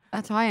 Like,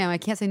 That's how I am. I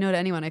can't say no to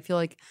anyone. I feel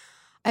like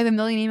I have a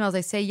million emails.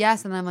 I say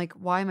yes, and then I'm like,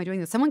 why am I doing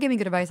this? Someone gave me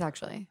good advice,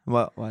 actually.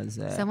 what was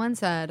it? Someone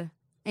said,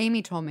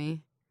 Amy told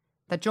me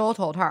that Joel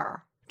told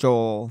her,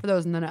 Joel, for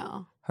those in the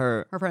know,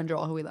 her. her friend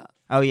Joel, who we love,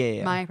 Oh,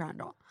 yeah. my friend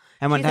Joel.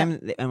 And one She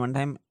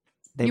time,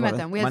 they You bought met us-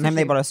 them. We had one time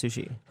they sushi. bought us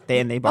sushi.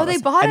 They bought they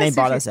us, bought and us they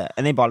bought sushi. us it,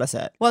 and they bought us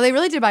it. Well, they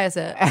really did buy us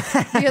it.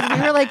 Because we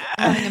were like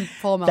having a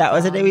full meltdown. That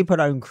was the day we put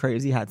on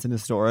crazy hats in a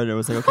store, and it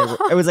was like, okay,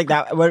 it was like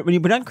that. When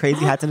you put on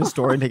crazy hats in a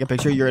store and take a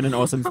picture, you're in an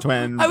Olsen's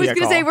twin. I was going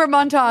to say we're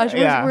montage.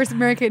 Yeah. We're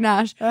Mary Kate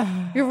Nash.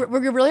 You're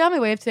really on my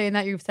way of saying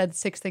that you've said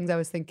 6 things I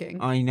was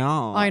thinking. I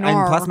know. I know.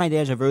 And plus my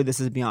deja vu, this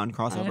is beyond I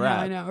crossover. know,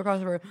 I know. We're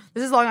crossover.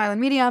 This is Long Island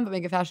Medium, but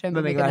make it fashion,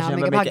 but make it now,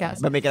 make it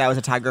podcast. But make it out as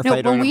a tiger No,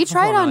 fighter. when and we a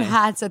tried on performer.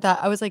 hats at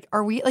that, I was like,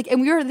 are we like,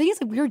 and we were, the thing is,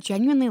 like we were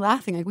genuinely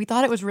laughing. Like we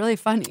thought it was really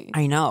funny.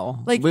 I know.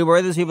 Like, we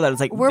were those people that was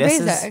like, we're this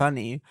is basic.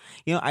 funny.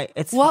 You know,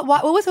 it's What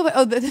was so?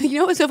 Oh, you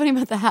know what was so funny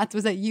about the hats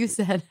was that you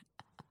said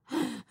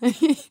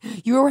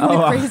you were wearing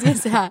the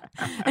craziest hat,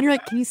 and you're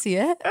like, "Can you see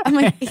it?" I'm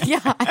like, "Yeah."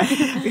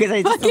 because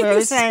I just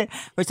literally said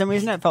for some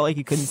reason it felt like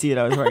you couldn't see it.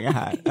 I was wearing a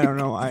hat. I don't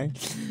know why.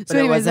 But So,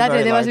 anyways, that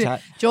day they was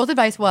hat. Joel's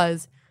advice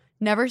was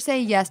never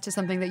say yes to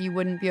something that you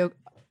wouldn't be okay.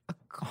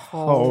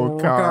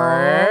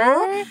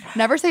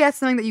 Never say yes to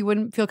something that you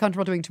wouldn't feel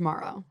comfortable doing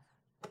tomorrow.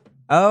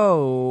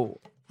 Oh.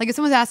 Like if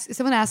someone's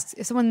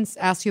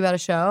asked you about a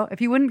show,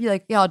 if you wouldn't be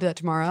like, "Yeah, I'll do that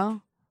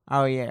tomorrow."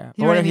 Oh yeah. You know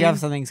But what what if I you have mean?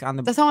 something on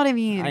the That's not what I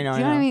mean. I know, Do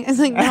you I know what I know. mean? It's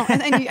like, no.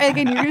 And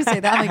again, you're going to say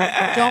that. I'm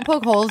like, don't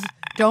poke holes.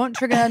 Don't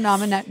trigger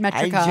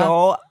metrica.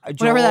 Joel,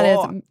 whatever that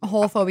is.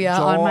 Whole phobia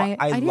Joel, on my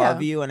I idea.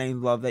 love you and I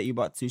love that you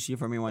bought sushi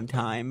for me one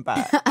time,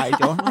 but I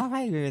don't know if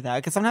I agree with that.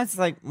 Because sometimes it's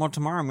like, well,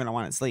 tomorrow I'm going to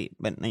want to sleep,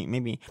 but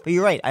maybe. But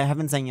you're right. I have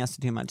been saying yes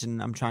to too much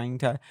and I'm trying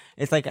to.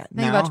 It's like Think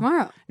now, about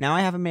tomorrow. Now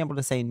I haven't been able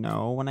to say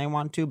no when I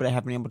want to, but I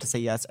have been able to say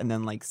yes and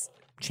then like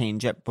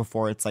change it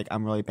before it's like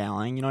I'm really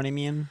bailing. You know what I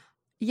mean?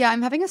 Yeah,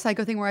 I'm having a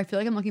psycho thing where I feel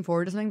like I'm looking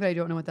forward to something, but I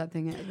don't know what that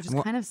thing is, which is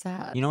Well, kind of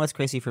sad. You know what's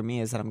crazy for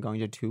me is that I'm going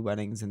to 2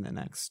 weddings in the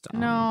next No.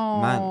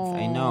 month.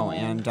 I know.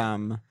 And I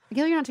feel like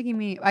you're not taking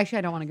me. Actually,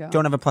 I don't want to go.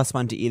 don't have a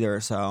 +1 to either,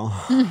 so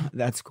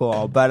that's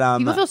cool. But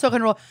People feel so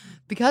comfortable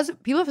because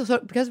people feel so.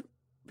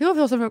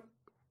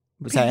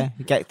 say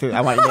get through.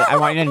 I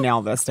want you to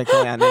nail this. Stick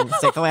the landing.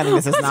 Stick the landing.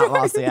 This is not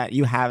lost yet.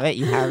 You have it.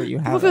 You have it. You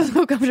People have feel it.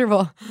 so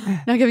comfortable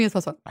not giving us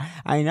 +1.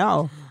 I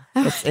know.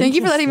 It's Thank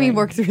you for letting me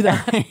interesting. work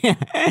through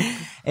that.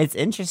 It's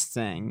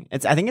interesting.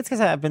 I think it's because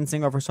I've been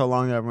single for so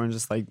long that everyone's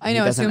just like I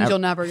know. he doesn't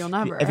Assumes ever- you'll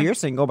never. If you're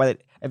single, if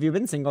you've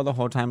been single the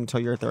whole time until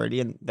you're 30,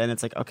 and then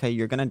it's like, okay,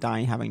 you're gonna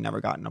die having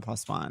never gotten a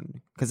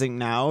 +1 because like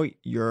now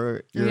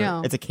you're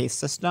know. it's a case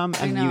system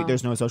I and know.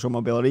 there's no social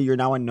mobility. You're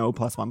now a no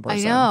 +1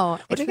 person. I know.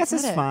 which I It's guess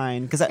is pathetic.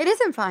 fine because It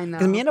isn't fine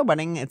though. me at a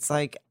wedding, it's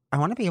like I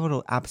want to be able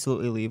to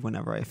absolutely leave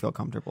whenever I feel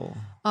comfortable,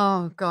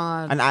 Oh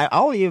God. and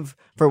I'll leave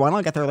for one.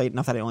 I'll get there late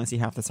enough that I only see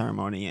half the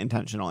ceremony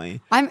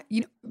intentionally, No.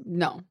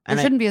 There And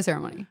shouldn't be a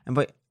ceremony.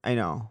 but I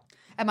know.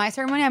 At my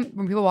ceremony,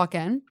 when people walk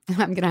in,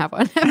 I'm gonna have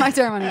one. At my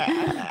ceremony,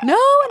 no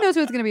one knows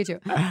who it's gonna be to.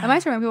 At my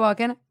ceremony, people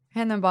walk in,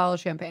 hand them a bottle of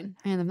champagne.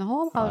 I hand them the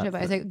whole bottle of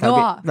champagne. I say, go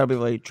off. That'll be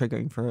really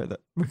triggering for the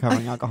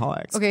recovering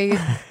alcoholics. Okay,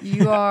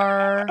 you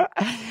are.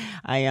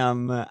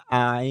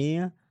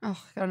 I Oh,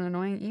 got an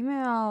annoying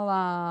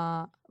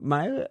email.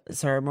 my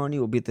ceremony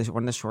will be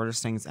one of the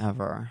shortest things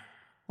ever.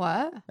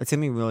 What? It's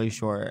gonna be really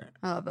short,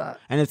 I love that.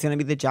 and it's gonna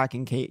be the Jack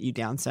and Kate you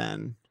dance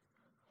in.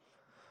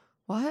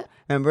 What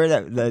Remember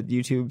that the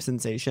YouTube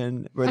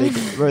sensation where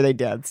they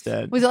danced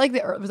in? was it like?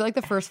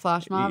 The first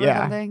flash mob or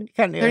Yeah. something?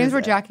 Kinda Their names is were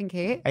it. Jack and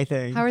Kate. I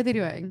think. How are they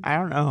doing? I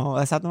don't know.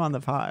 Let's have them on the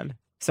pod.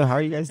 So how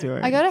are you guys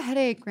doing? I got a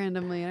headache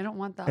randomly. I don't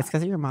want that. It's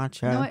because of your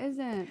matcha. No, it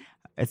isn't.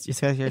 It's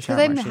just because you're. It's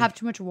because I have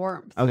too much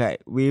warmth. Okay,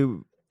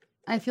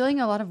 I'm feeling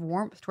a lot of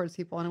warmth towards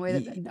people in a way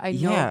that I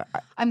know yeah.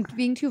 I'm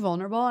being too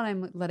vulnerable and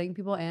I'm letting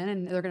people in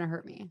and they're gonna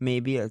hurt me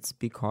Maybe it's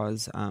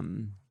because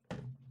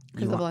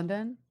because of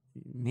London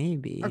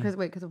maybe or because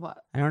of what?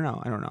 I don't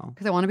know.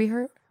 Because I want to be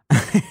hurt.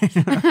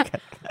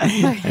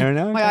 I don't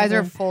know. My eyes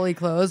are fully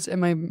closed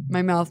and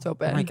my mouth's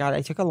open. Oh my god!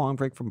 I took a long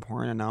break from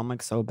porn, and now I'm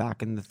like so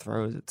back in the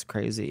throes. It's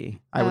crazy.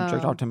 I would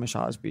jerked Oh. off to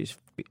massage beef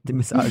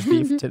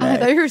today. I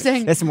thought you were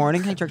saying This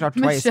morning I jerked off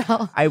twice.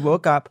 Michelle. I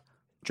woke up,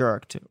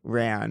 jerked,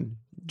 ran,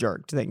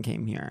 jerked, then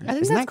came here. I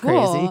think Isn't that's that crazy?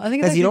 cool. I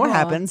think it's Because you know what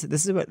actually cool. happens.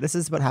 This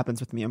is what happens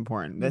with me in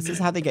porn. This is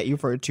how they get you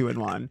for a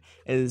 2-in-1.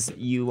 Is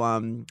you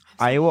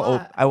I will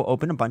hot. I will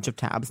open a bunch of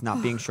tabs,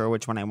 not being sure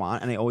which one I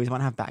want, and I always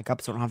want to have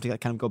backup, so I don't have to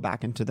kind of go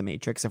back into the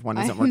matrix if one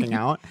isn't working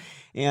out.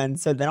 And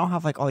so then I'll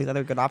have like all these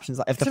other good options.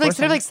 If the So like first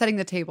sort of one- like setting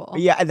the table.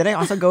 yeah, and then I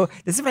also go.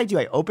 This is what I do.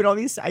 I open all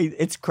these.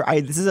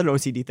 This is an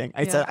OCD thing.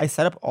 Yeah. I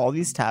set up all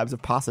these tabs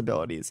of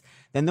possibilities.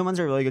 Then the ones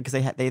are really good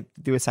because they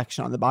do a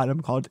section on the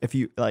bottom called if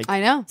you like.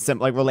 I know.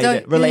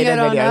 Related you videos.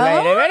 don't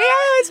know? Related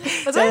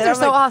videos. But So those are I'm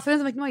so like- awesome.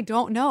 I'm like, no, I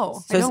don't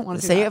know. I don't want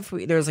to say do that.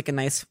 if there's like a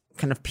nice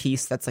kind of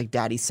piece that's like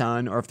daddy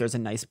son, or if there's a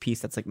nice piece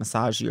that's like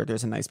massagey, or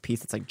there's a nice piece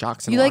that's like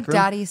jocks and You like locker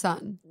room. daddy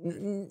son.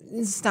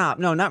 Stop.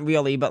 No, not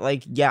really. But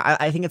like, yeah,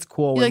 I think it's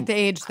cool. You when- like the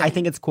age I thing.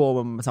 think it's cool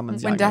when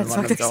someone's When younger dads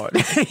and fuck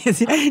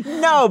one's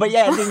no, but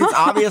yeah, I think it's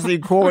obviously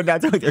cool when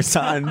dads with their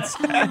sons.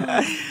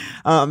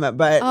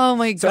 But Oh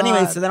my so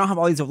anyway, God. so then I'll have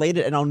all these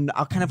related, and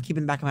I'll kind of keep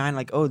in the back of my mind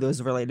like, oh,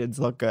 those relateds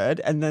look good,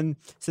 and then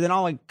so then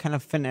I'll like kind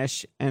of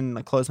finish and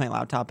like close my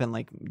laptop and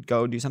like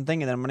go do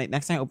something, and then when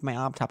next time I open my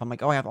laptop, I'm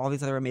like, oh, I have all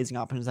these other amazing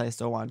options that I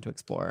still want to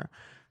explore.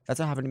 That's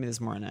what happened to me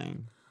this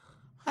morning.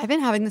 I've been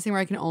having this thing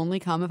where I can only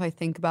come if I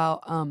think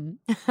about I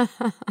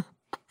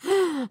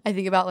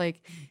think about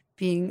like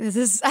being this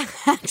is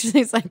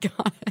actually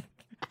psychotic.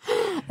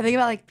 I think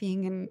about like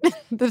being in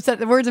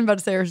the words I'm about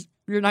to say are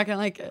you're not gonna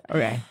like it.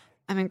 Okay.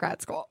 I'm in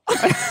grad school. And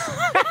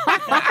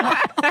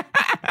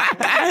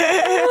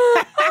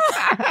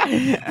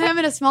I'm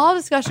in a small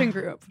discussion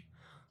group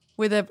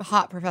with a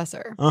hot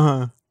professor.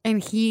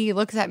 And he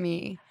looks at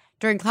me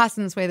during class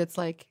in this way that's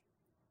like,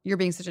 you're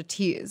being such a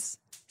tease.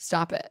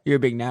 Stop it. You're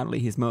big Natalie.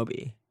 He's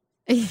Moby.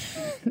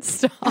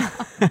 Stop.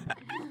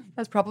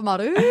 That's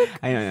problematic.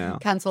 I know.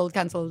 Cancelled.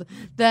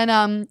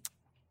 Then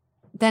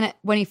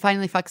when he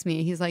finally fucks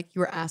me, he's like,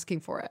 you were asking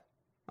for it.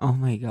 Oh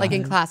my God. Like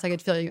in class, I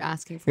could feel you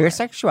asking for Your it.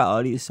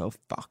 sexuality is so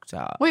fucked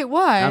up. Wait,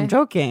 why? I'm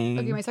joking.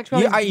 Okay, my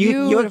sexuality is You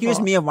beautiful.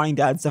 accused me of wanting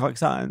dads to fuck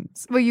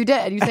sons. Well, you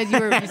did. You said you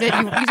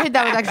said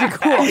that was actually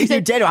cool.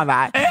 You did want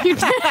that.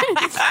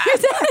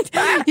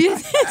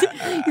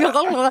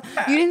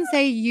 You didn't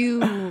say you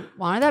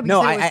wanted that, but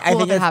No, you said it was I cool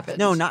think if it it's happened.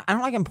 no, not. I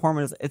don't like in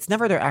porn. It's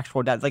never their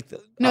actual dads. Like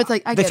No, it's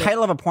like, I the get it.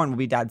 title of a porn will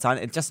be dad son.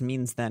 It just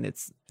means then it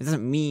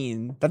doesn't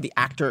mean that the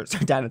actors are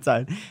dad and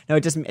son. No,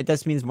 it just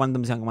means one of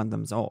them's young, one of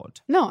them's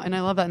old. No, and I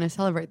love that and I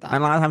celebrate that.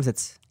 And a lot of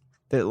times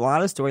a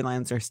lot of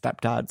storylines are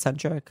stepdad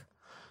centric.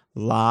 A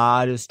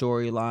lot of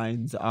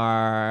storylines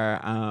are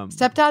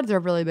Stepdads are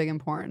really big in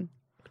porn.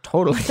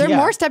 totally. There are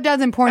more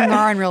stepdads in porn than there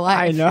are in real life.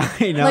 I know.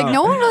 Like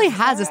no one really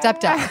has a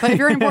stepdad, but if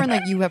you're in porn,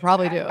 like you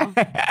probably do.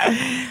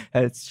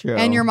 That's true.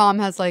 And your mom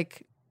has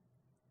like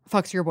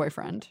fucks your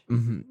boyfriend.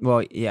 Mm-hmm.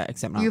 Well, yeah,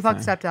 except not You fuck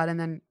mine. stepdad, and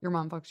then your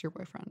mom fucks your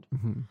boyfriend.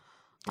 Mm-hmm.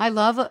 I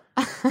love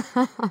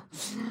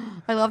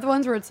the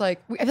ones where it's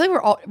like I feel like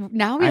we're all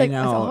now we I like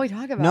know. that's all we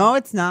talk about. No,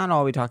 it's not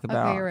all we talk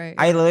about. you're right.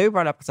 I literally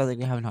brought it up because I was like,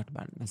 we haven't talked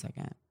about it in a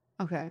second.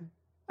 Okay.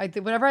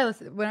 Whenever I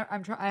listen,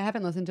 I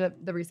haven't listened to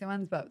the recent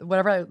ones, but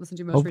whatever I listened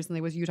to most recently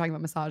was you talking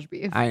about massage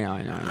beef. I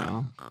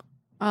know.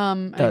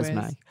 That was Anyways.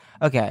 Meg.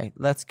 Okay,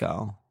 let's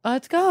go.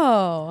 Let's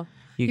go.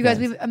 You guys,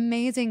 we guys. have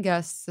amazing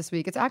guests this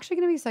week. It's actually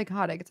going to be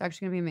psychotic. It's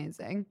actually going to be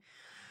amazing.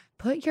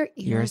 Put your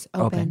ears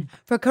open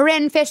for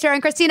Corinne Fisher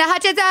and Christina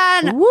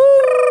Hutchinson.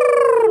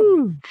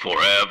 Woo!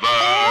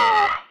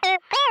 Forever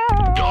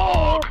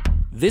Dog.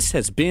 This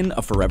has been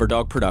a Forever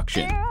Dog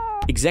production.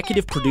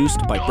 Executive produced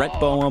by Brett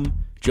Boehm,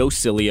 Joe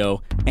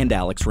Cilio, and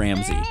Alex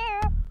Ramsey.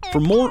 For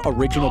more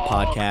original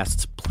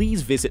podcasts,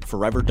 please visit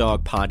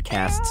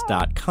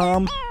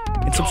foreverdogpodcasts.com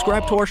and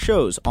subscribe to our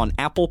shows on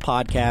Apple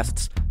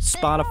Podcasts,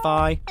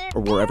 Spotify,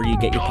 or wherever you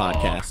get your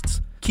podcasts.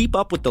 Keep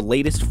up with the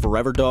latest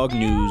Forever Dog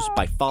news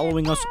by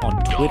following us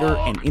on Twitter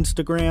and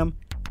Instagram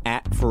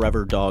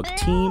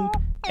 @ForeverDogTeam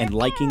and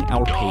liking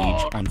our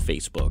page on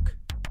Facebook.